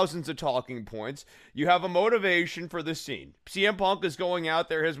need thousands of talking points. You have a motivation for the scene. CM Punk is going out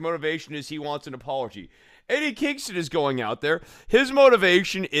there. His motivation is he wants an apology. Eddie Kingston is going out there. His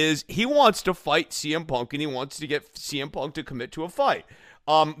motivation is he wants to fight CM Punk, and he wants to get CM Punk to commit to a fight.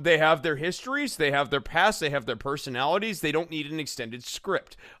 They have their histories, they have their past, they have their personalities. They don't need an extended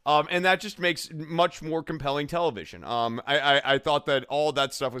script. And that just makes much more compelling television. I thought that all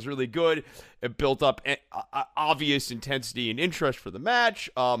that stuff was really good. It built up obvious intensity and interest for the match.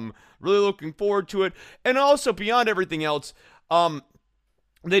 Really looking forward to it. And also, beyond everything else,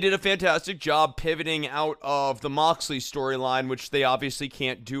 they did a fantastic job pivoting out of the Moxley storyline, which they obviously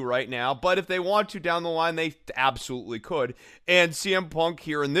can't do right now. But if they want to down the line, they absolutely could. And CM Punk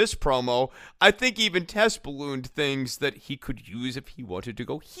here in this promo, I think even test ballooned things that he could use if he wanted to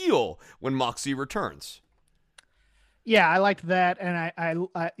go heel when Moxley returns. Yeah, I liked that. And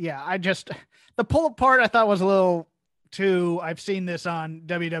I just, the pull apart I thought was a little to, I've seen this on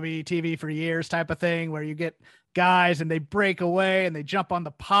WWE TV for years type of thing where you get guys and they break away and they jump on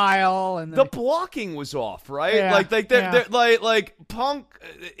the pile and the blocking was off, right? Yeah, like Punk,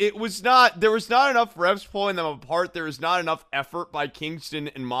 it was not, there was not enough reps pulling them apart. There was not enough effort by Kingston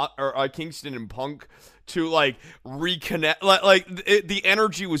and Kingston and Punk to like reconnect. The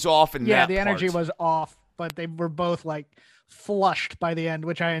energy was off in that Yeah, the energy part. was off, but they were both like flushed by the end,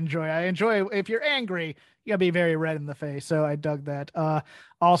 which I enjoy. I enjoy if you're angry, you gotta be very red in the face. So I dug that.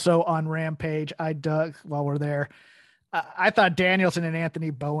 Also on Rampage, I dug while we're there. I thought Danielson and Anthony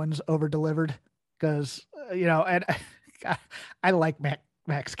Bowens over delivered because and I like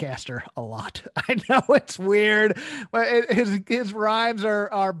Max Caster a lot. I know it's weird, but his rhymes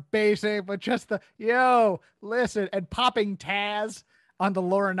are basic, but just the listen and popping Taz on the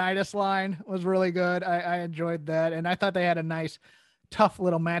Laurinaitis line was really good. I enjoyed that, and I thought they had a nice, tough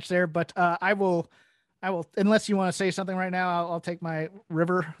little match there. But I will, unless you want to say something right now, I'll take my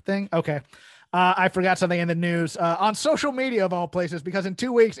River thing. Okay. I forgot something in the news on social media of all places, because in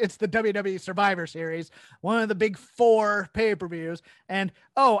 2 weeks, it's the WWE Survivor Series, one of the big 4 pay-per-views. And,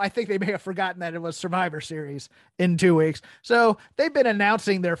 I think they may have forgotten that it was Survivor Series in 2 weeks. So they've been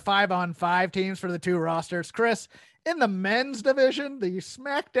announcing their 5-on-5 teams for the 2 rosters. Chris, in the men's division, the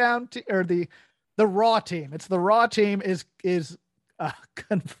SmackDown or the Raw team, it's the Raw team is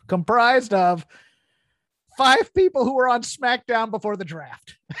comprised of 5 people who were on SmackDown before the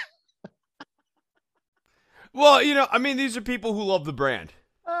draft. Well, these are people who love the brand.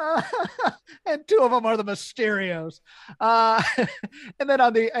 And 2 of them are the Mysterios. And then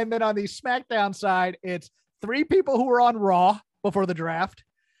on the SmackDown side, it's 3 people who were on Raw before the draft.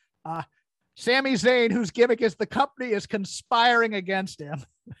 Sami Zayn, whose gimmick is the company is conspiring against him.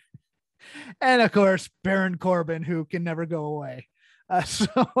 And of course, Baron Corbin, who can never go away. With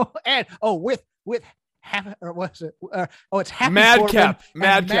it's Happy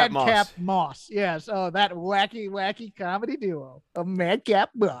Madcap Moss. Yes. Oh, that wacky comedy duo of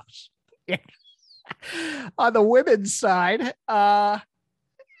Madcap Moss. On the women's side, not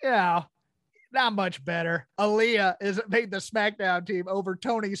much better. Aaliyah is made the SmackDown team over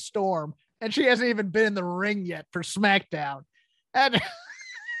Toni Storm, and she hasn't even been in the ring yet for SmackDown. And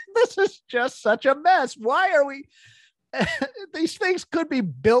this is just such a mess. Why are we? These things could be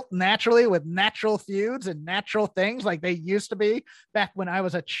built naturally with natural feuds and natural things like they used to be back when I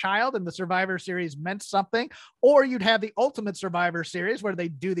was a child and the Survivor Series meant something. Or you'd have the Ultimate Survivor Series where they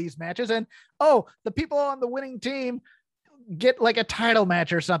do these matches and, the people on the winning team get like a title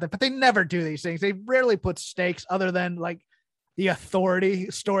match or something, but they never do these things. They rarely put stakes other than like the Authority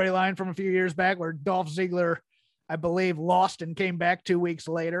storyline from a few years back where Dolph Ziggler, I believe, lost and came back 2 weeks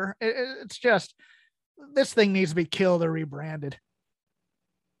later. It's just, this thing needs to be killed or rebranded.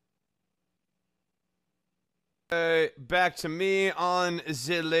 Back to me on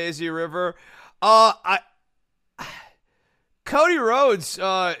the Lazy River. Cody Rhodes,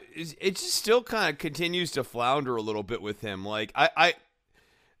 it just still kind of continues to flounder a little bit with him. Like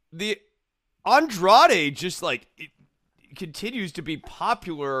the Andrade just like it continues to be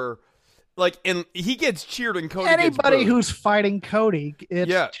popular. Like, and he gets cheered and Cody Anybody gets booed. Who's fighting Cody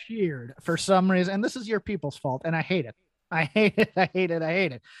gets cheered for some reason. And this is your people's fault. And I hate it. I hate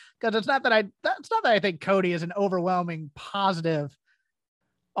it. Because it's not that I think Cody is an overwhelming positive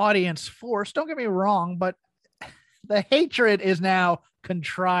audience force. Don't get me wrong, but the hatred is now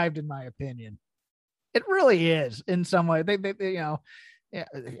contrived, in my opinion. It really is in some way. They yeah.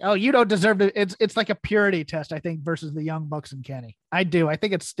 Oh, you don't deserve to. It's like a purity test, I think, versus the Young Bucks and Kenny. I do. I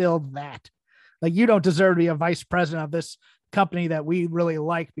think it's still that. Like, you don't deserve to be a vice president of this company that we really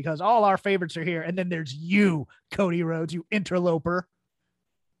like because all our favorites are here. And then there's you, Cody Rhodes, you interloper.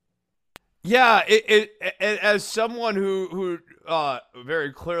 Yeah, it as someone who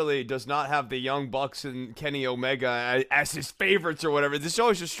very clearly does not have the Young Bucks and Kenny Omega as his favorites or whatever, this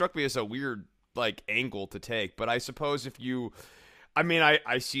always just struck me as a weird like angle to take. But I suppose if you,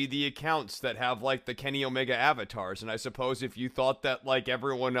 I see the accounts that have like the Kenny Omega avatars, and I suppose if you thought that like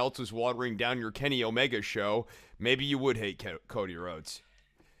everyone else was watering down your Kenny Omega show, maybe you would hate Cody Rhodes.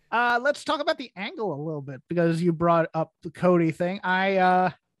 Let's talk about the angle a little bit because you brought up the Cody thing.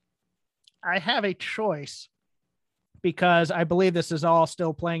 I have a choice because I believe this is all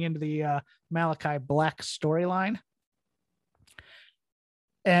still playing into the Malachi Black storyline.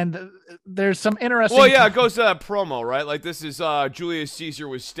 And there's some interesting. Well, yeah, it goes to that promo, right? Like this is Julius Caesar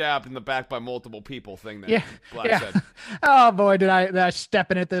was stabbed in the back by multiple people thing that Black said. Oh boy, did I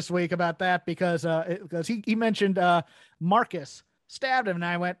step in it this week about that because he mentioned Marcus stabbed him, and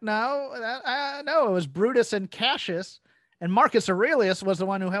I went no, it was Brutus and Cassius, and Marcus Aurelius was the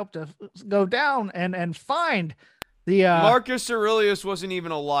one who helped to go down and find The Marcus Aurelius wasn't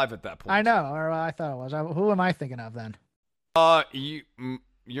even alive at that point. I know, or I thought it was. Who am I thinking of then?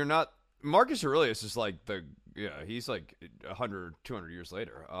 You're not. Marcus Aurelius is like he's like 100, 200 years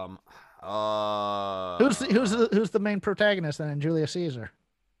later. Who's the main protagonist then in Julius Caesar?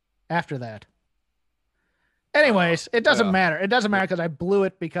 After that. Anyways, it doesn't matter. It doesn't matter because I blew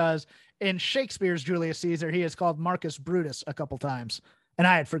it because in Shakespeare's Julius Caesar, he is called Marcus Brutus a couple times, and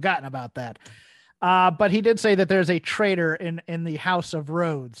I had forgotten about that. But he did say that there's a traitor in the House of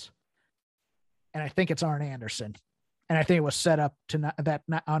Rhodes, and I think it's Arn Anderson, and I think it was set up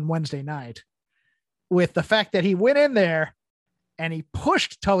on Wednesday night with the fact that he went in there and he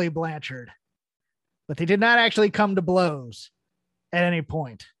pushed Tully Blanchard, but they did not actually come to blows at any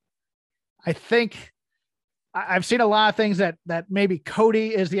point. I think I've seen a lot of things that maybe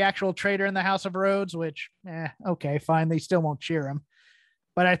Cody is the actual traitor in the House of Rhodes, which, okay, fine. They still won't cheer him.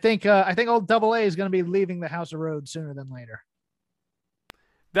 But I think old Double A is going to be leaving the House of Rhodes sooner than later.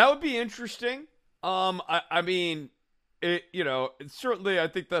 That would be interesting. I mean, certainly I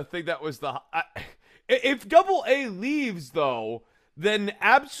think the thing that was if Double A leaves though, then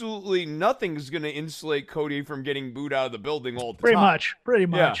absolutely nothing is going to insulate Cody from getting booed out of the building all the time. Pretty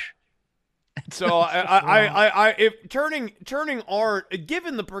much. Yeah. So if turning Arn,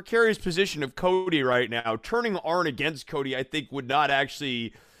 given the precarious position of Cody right now, turning Arn against Cody, I think would not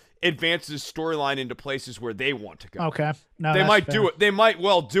actually advance the storyline into places where they want to go. Okay, no, they might do it. They might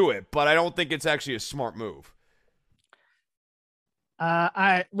well do it, but I don't think it's actually a smart move.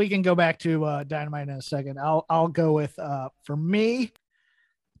 We can go back to Dynamite in a second. I'll go with for me.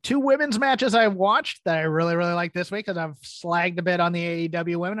 2 women's matches I watched that I really, really like this week because I've slagged a bit on the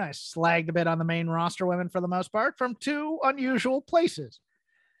AEW women. I slagged a bit on the main roster women for the most part from 2 unusual places.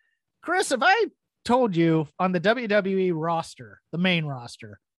 Chris, if I told you on the WWE roster, the main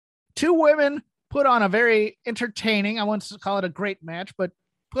roster, 2 women put on a very entertaining, I wouldn't call it a great match, but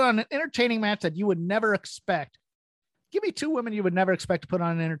put on an entertaining match that you would never expect. Give me 2 women you would never expect to put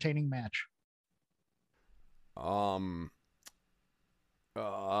on an entertaining match.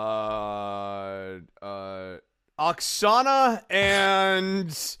 Oksana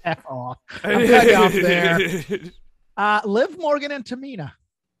and F off. I'm cutting off there. Liv Morgan and Tamina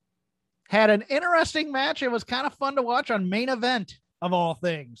had an interesting match. It was kind of fun to watch on Main Event of all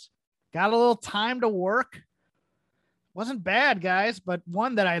things. Got a little time to work. Wasn't bad, guys, but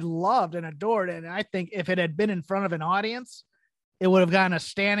one that I loved and adored. And I think if it had been in front of an audience, it would have gotten a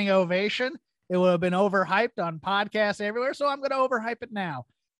standing ovation. It would have been overhyped on podcasts everywhere, so I'm going to overhype it now.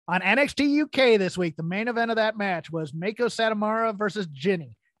 On NXT UK this week, the main event of that match was Meiko Satomura versus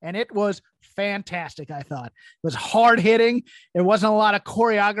Jinny, and it was fantastic, I thought. It was hard-hitting. There wasn't a lot of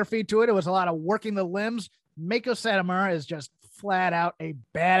choreography to it. It was a lot of working the limbs. Meiko Satomura is just flat out a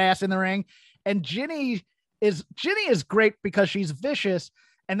badass in the ring, and Jinny is great because she's vicious,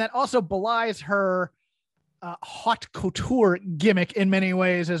 and that also belies her haute couture gimmick in many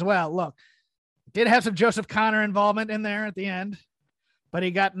ways as well. Look, did have some Joseph Connor involvement in there at the end, but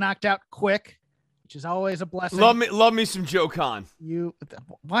he got knocked out quick, which is always a blessing. Love me some Joe Khan.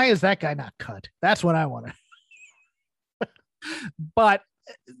 Why is that guy not cut? That's what I want to. But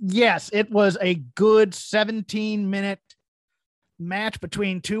yes, it was a good 17-minute match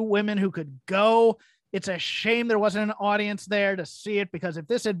between 2 women who could go. It's a shame there wasn't an audience there to see it, because if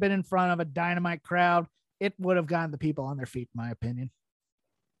this had been in front of a Dynamite crowd, it would have gotten the people on their feet, in my opinion.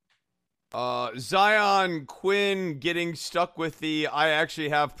 Zion Quinn getting stuck with the I actually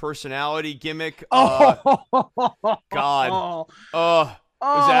have personality gimmick. God.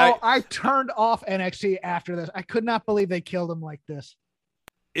 I turned off NXT after this. I could not believe they killed him like this.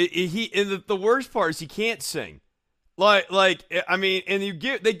 The worst part is he can't sing. I mean, and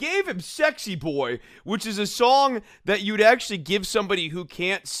they gave him Sexy Boy, which is a song that you'd actually give somebody who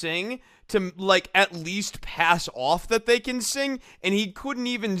can't sing to at least pass off that they can sing, and he couldn't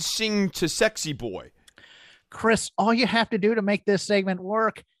even sing to Sexy Boy. Chris, all you have to do to make this segment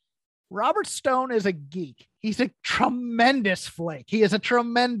work, Robert Stone is a geek. He's a tremendous flake. He is a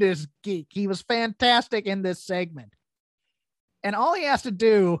tremendous geek. He was fantastic in this segment. And all he has to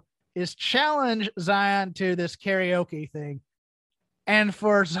do is challenge Zion to this karaoke thing, and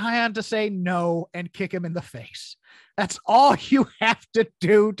for Zion to say no and kick him in the face. That's all you have to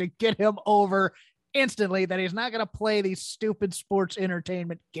do to get him over instantly, that he's not going to play these stupid sports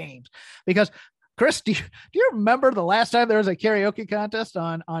entertainment games. Because, Chris, do you remember the last time there was a karaoke contest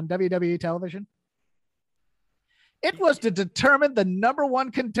on WWE television? It was to determine the number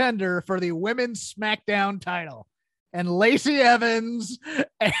 1 contender for the women's SmackDown title. And Lacey Evans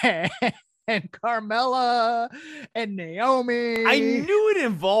and Carmella and Naomi. I knew it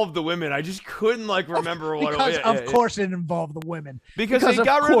involved the women. I just couldn't remember what it was. Of course it involved the women. Because they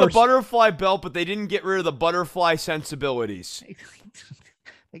got rid of the butterfly belt, but they didn't get rid of the butterfly sensibilities.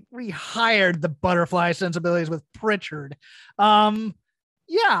 They rehired the butterfly sensibilities with Pritchard. In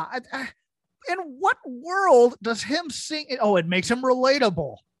what world does him sing? Oh, it makes him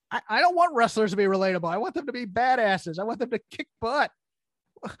relatable. I don't want wrestlers to be relatable. I want them to be badasses. I want them to kick butt.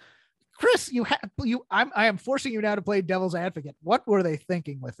 Chris, I am forcing you now to play devil's advocate. What were they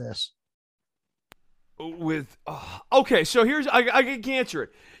thinking with this? Okay, so I can answer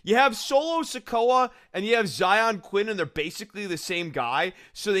it. You have Solo Sikoa and you have Zion Quinn, and they're basically the same guy,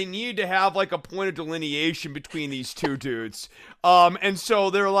 so they needed to have a point of delineation between these two dudes. And so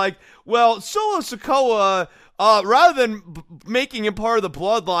they're like, well, Solo Sikoa, rather than making him part of the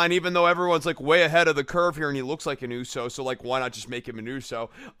bloodline, even though everyone's way ahead of the curve here and he looks like an Uso, so why not just make him an Uso?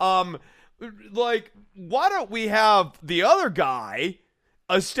 Why don't we have the other guy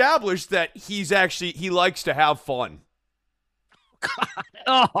establish that he likes to have fun?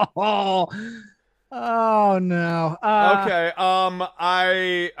 God. Oh no. Okay. I'm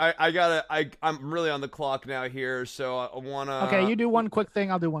really on the clock now here, so I wanna. Okay, you do one quick thing.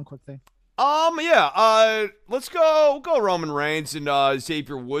 I'll do one quick thing. Let's go Roman Reigns and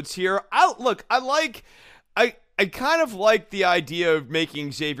Xavier Woods here. I kind of like the idea of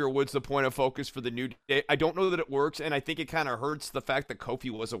making Xavier Woods the point of focus for the New Day. I don't know that it works, and I think it kind of hurts the fact that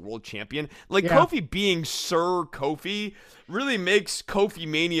Kofi was a world champion. Kofi being Sir Kofi really makes Kofi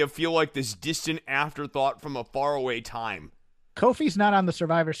Mania feel like this distant afterthought from a faraway time. Kofi's not on the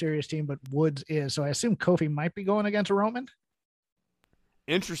Survivor Series team, but Woods is, so I assume Kofi might be going against Roman.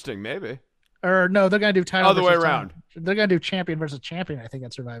 Interesting, maybe. Or no, they're going to do title other way around. They're going to do champion versus champion, I think,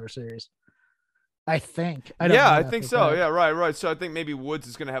 at Survivor Series. I think. I think so. Yeah, right. So I think maybe Woods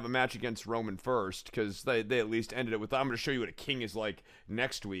is going to have a match against Roman first, because they at least ended it with, I'm going to show you what a king is like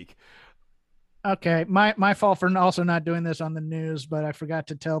next week. Okay, my fault for also not doing this on the news, but I forgot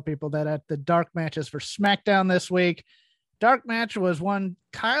to tell people that at the dark matches for SmackDown this week, dark match was one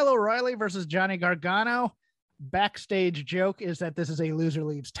Kyle O'Reilly versus Johnny Gargano. Backstage joke is that this is a loser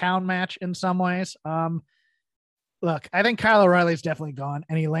leaves town match in some ways. Look, I think Kyle O'Reilly's definitely gone,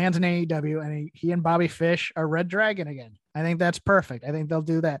 and he lands in AEW, and he and Bobby Fish are Red Dragon again. I think that's perfect. I think they'll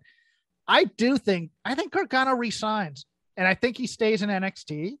do that. I think Gargano resigns, and I think he stays in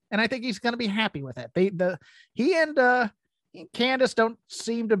NXT, and I think he's going to be happy with it. He and Candice don't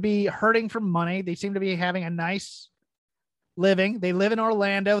seem to be hurting for money. They seem to be having a nice living. They live in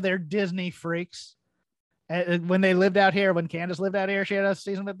Orlando. They're Disney freaks. When they lived out here, when Candice lived out here, she had a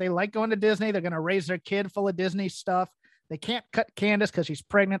season that they like going to Disney. They're going to raise their kid full of Disney stuff. They can't cut Candice because she's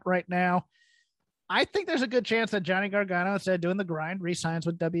pregnant right now. I think there's a good chance that Johnny Gargano, instead of doing the grind, re-signs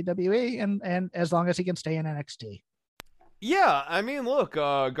with WWE, and as long as he can stay in NXT. Yeah, I mean, look,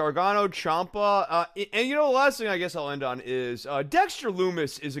 Gargano, Ciampa, and the last thing I guess I'll end on is Dexter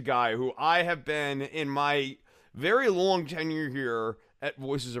Lumis is a guy who I have been, in my very long tenure here at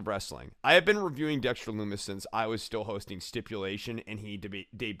Voices of Wrestling, I have been reviewing Dexter Lumis since I was still hosting Stipulation, and he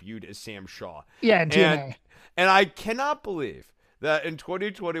debuted as Sam Shaw. Yeah, and TNA. And I cannot believe that in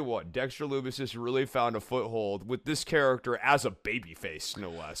 2021, Dexter Lumis has really found a foothold with this character as a babyface, no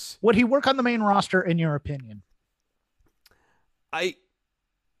less. Would he work on the main roster, in your opinion? I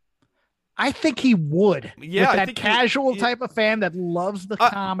think he would. Yeah, with that casual type of fan that loves the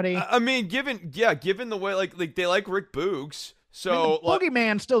comedy. I mean, given the way they like Rick Boogs. So the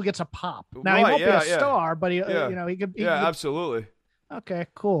Boogeyman still gets a pop. Now he won't be a star, but he could be. Yeah, absolutely. Okay,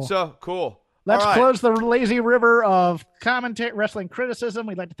 cool. So cool. Let's close the lazy river of commentary wrestling criticism.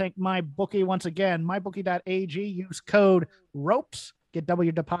 We'd like to thank MyBookie once again. MyBookie.ag. Use code ROPES. Get double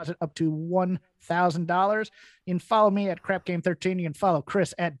your deposit up to $1,000. You can follow me at CrapGame13. You can follow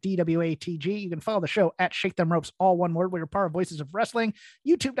Chris at DWATG. You can follow the show at Shake Them Ropes, all one word. We're part of Voices of Wrestling.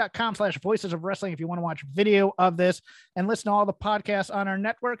 YouTube.com/Voices of Wrestling if you want to watch video of this and listen to all the podcasts on our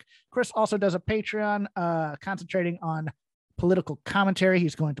network. Chris also does a Patreon concentrating on political commentary.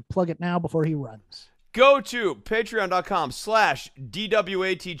 He's going to plug it now before he runs. Go to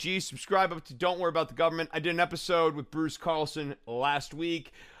patreon.com/DWATG. Subscribe up to Don't Worry About the Government. I did an episode with Bruce Carlson last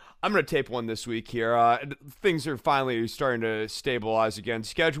week. I'm going to tape one this week here. Things are finally starting to stabilize again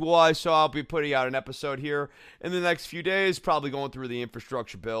schedule-wise, so I'll be putting out an episode here in the next few days, probably going through the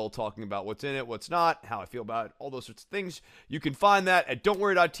infrastructure bill, talking about what's in it, what's not, how I feel about it, all those sorts of things. You can find that at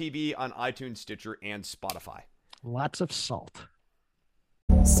Don'tWorry.tv on iTunes, Stitcher, and Spotify. Lots of salt.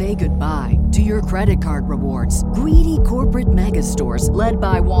 Say goodbye to your credit card rewards. Greedy corporate mega stores, led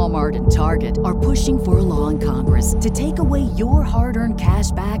by Walmart and Target, are pushing for a law in Congress to take away your hard-earned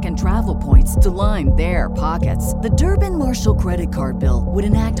cash back and travel points to line their pockets. The Durbin-Marshall credit card bill would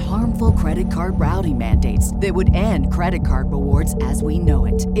enact harmful credit card routing mandates that would end credit card rewards as we know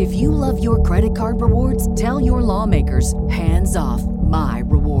it. If you love your credit card rewards, tell your lawmakers, hands off my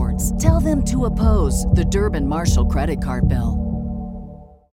rewards. Tell them to oppose the Durbin-Marshall credit card bill.